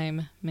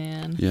 Time,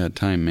 man. Yeah,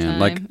 time, man. Time.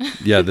 Like,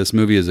 yeah, this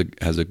movie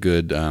has a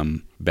good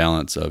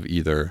balance of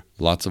either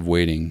lots of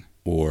waiting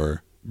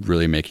or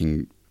really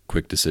making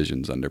quick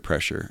decisions under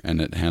pressure, and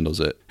it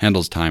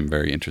handles time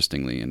very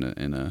interestingly in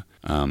a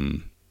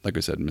like I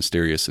said,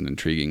 mysterious and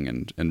intriguing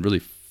and really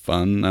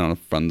fun. I don't know if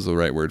fun's the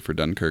right word for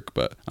Dunkirk,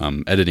 but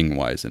editing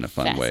wise in a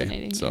fun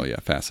way. So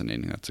yeah,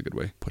 fascinating. That's a good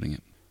way of putting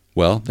it.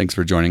 Well, thanks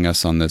for joining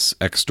us on this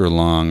extra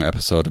long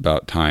episode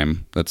about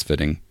time. That's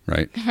fitting,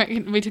 right?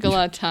 Right. We took a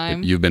lot of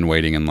time. You've been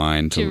waiting in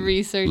line to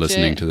research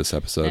listening to this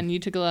episode. And you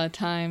took a lot of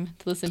time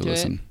to listen to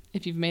it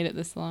if you've made it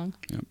this long.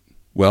 Yep.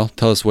 Well,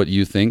 tell us what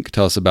you think.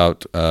 Tell us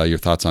about your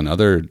thoughts on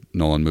other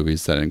Nolan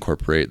movies that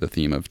incorporate the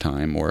theme of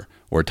time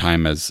or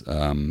time as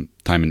time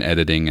in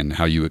editing and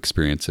how you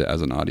experience it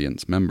as an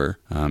audience member.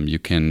 You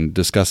can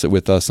discuss it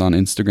with us on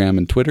Instagram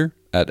and Twitter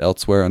at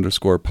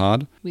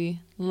elsewhere_pod. We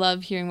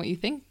love hearing what you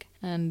think.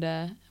 And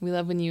we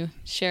love when you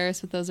share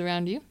us with those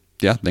around you.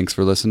 Yeah, thanks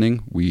for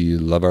listening. We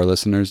love our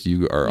listeners.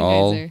 You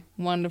all guys are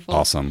wonderful.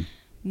 Awesome.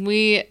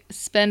 We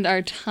spend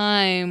our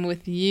time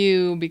with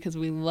you because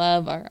we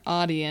love our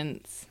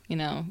audience.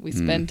 We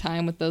spend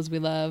time with those we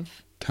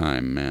love.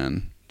 Time,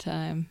 man.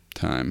 Time.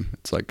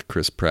 It's like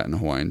Chris Pratt in a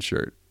Hawaiian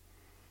shirt.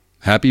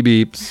 Happy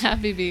beeps.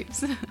 Happy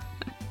beeps.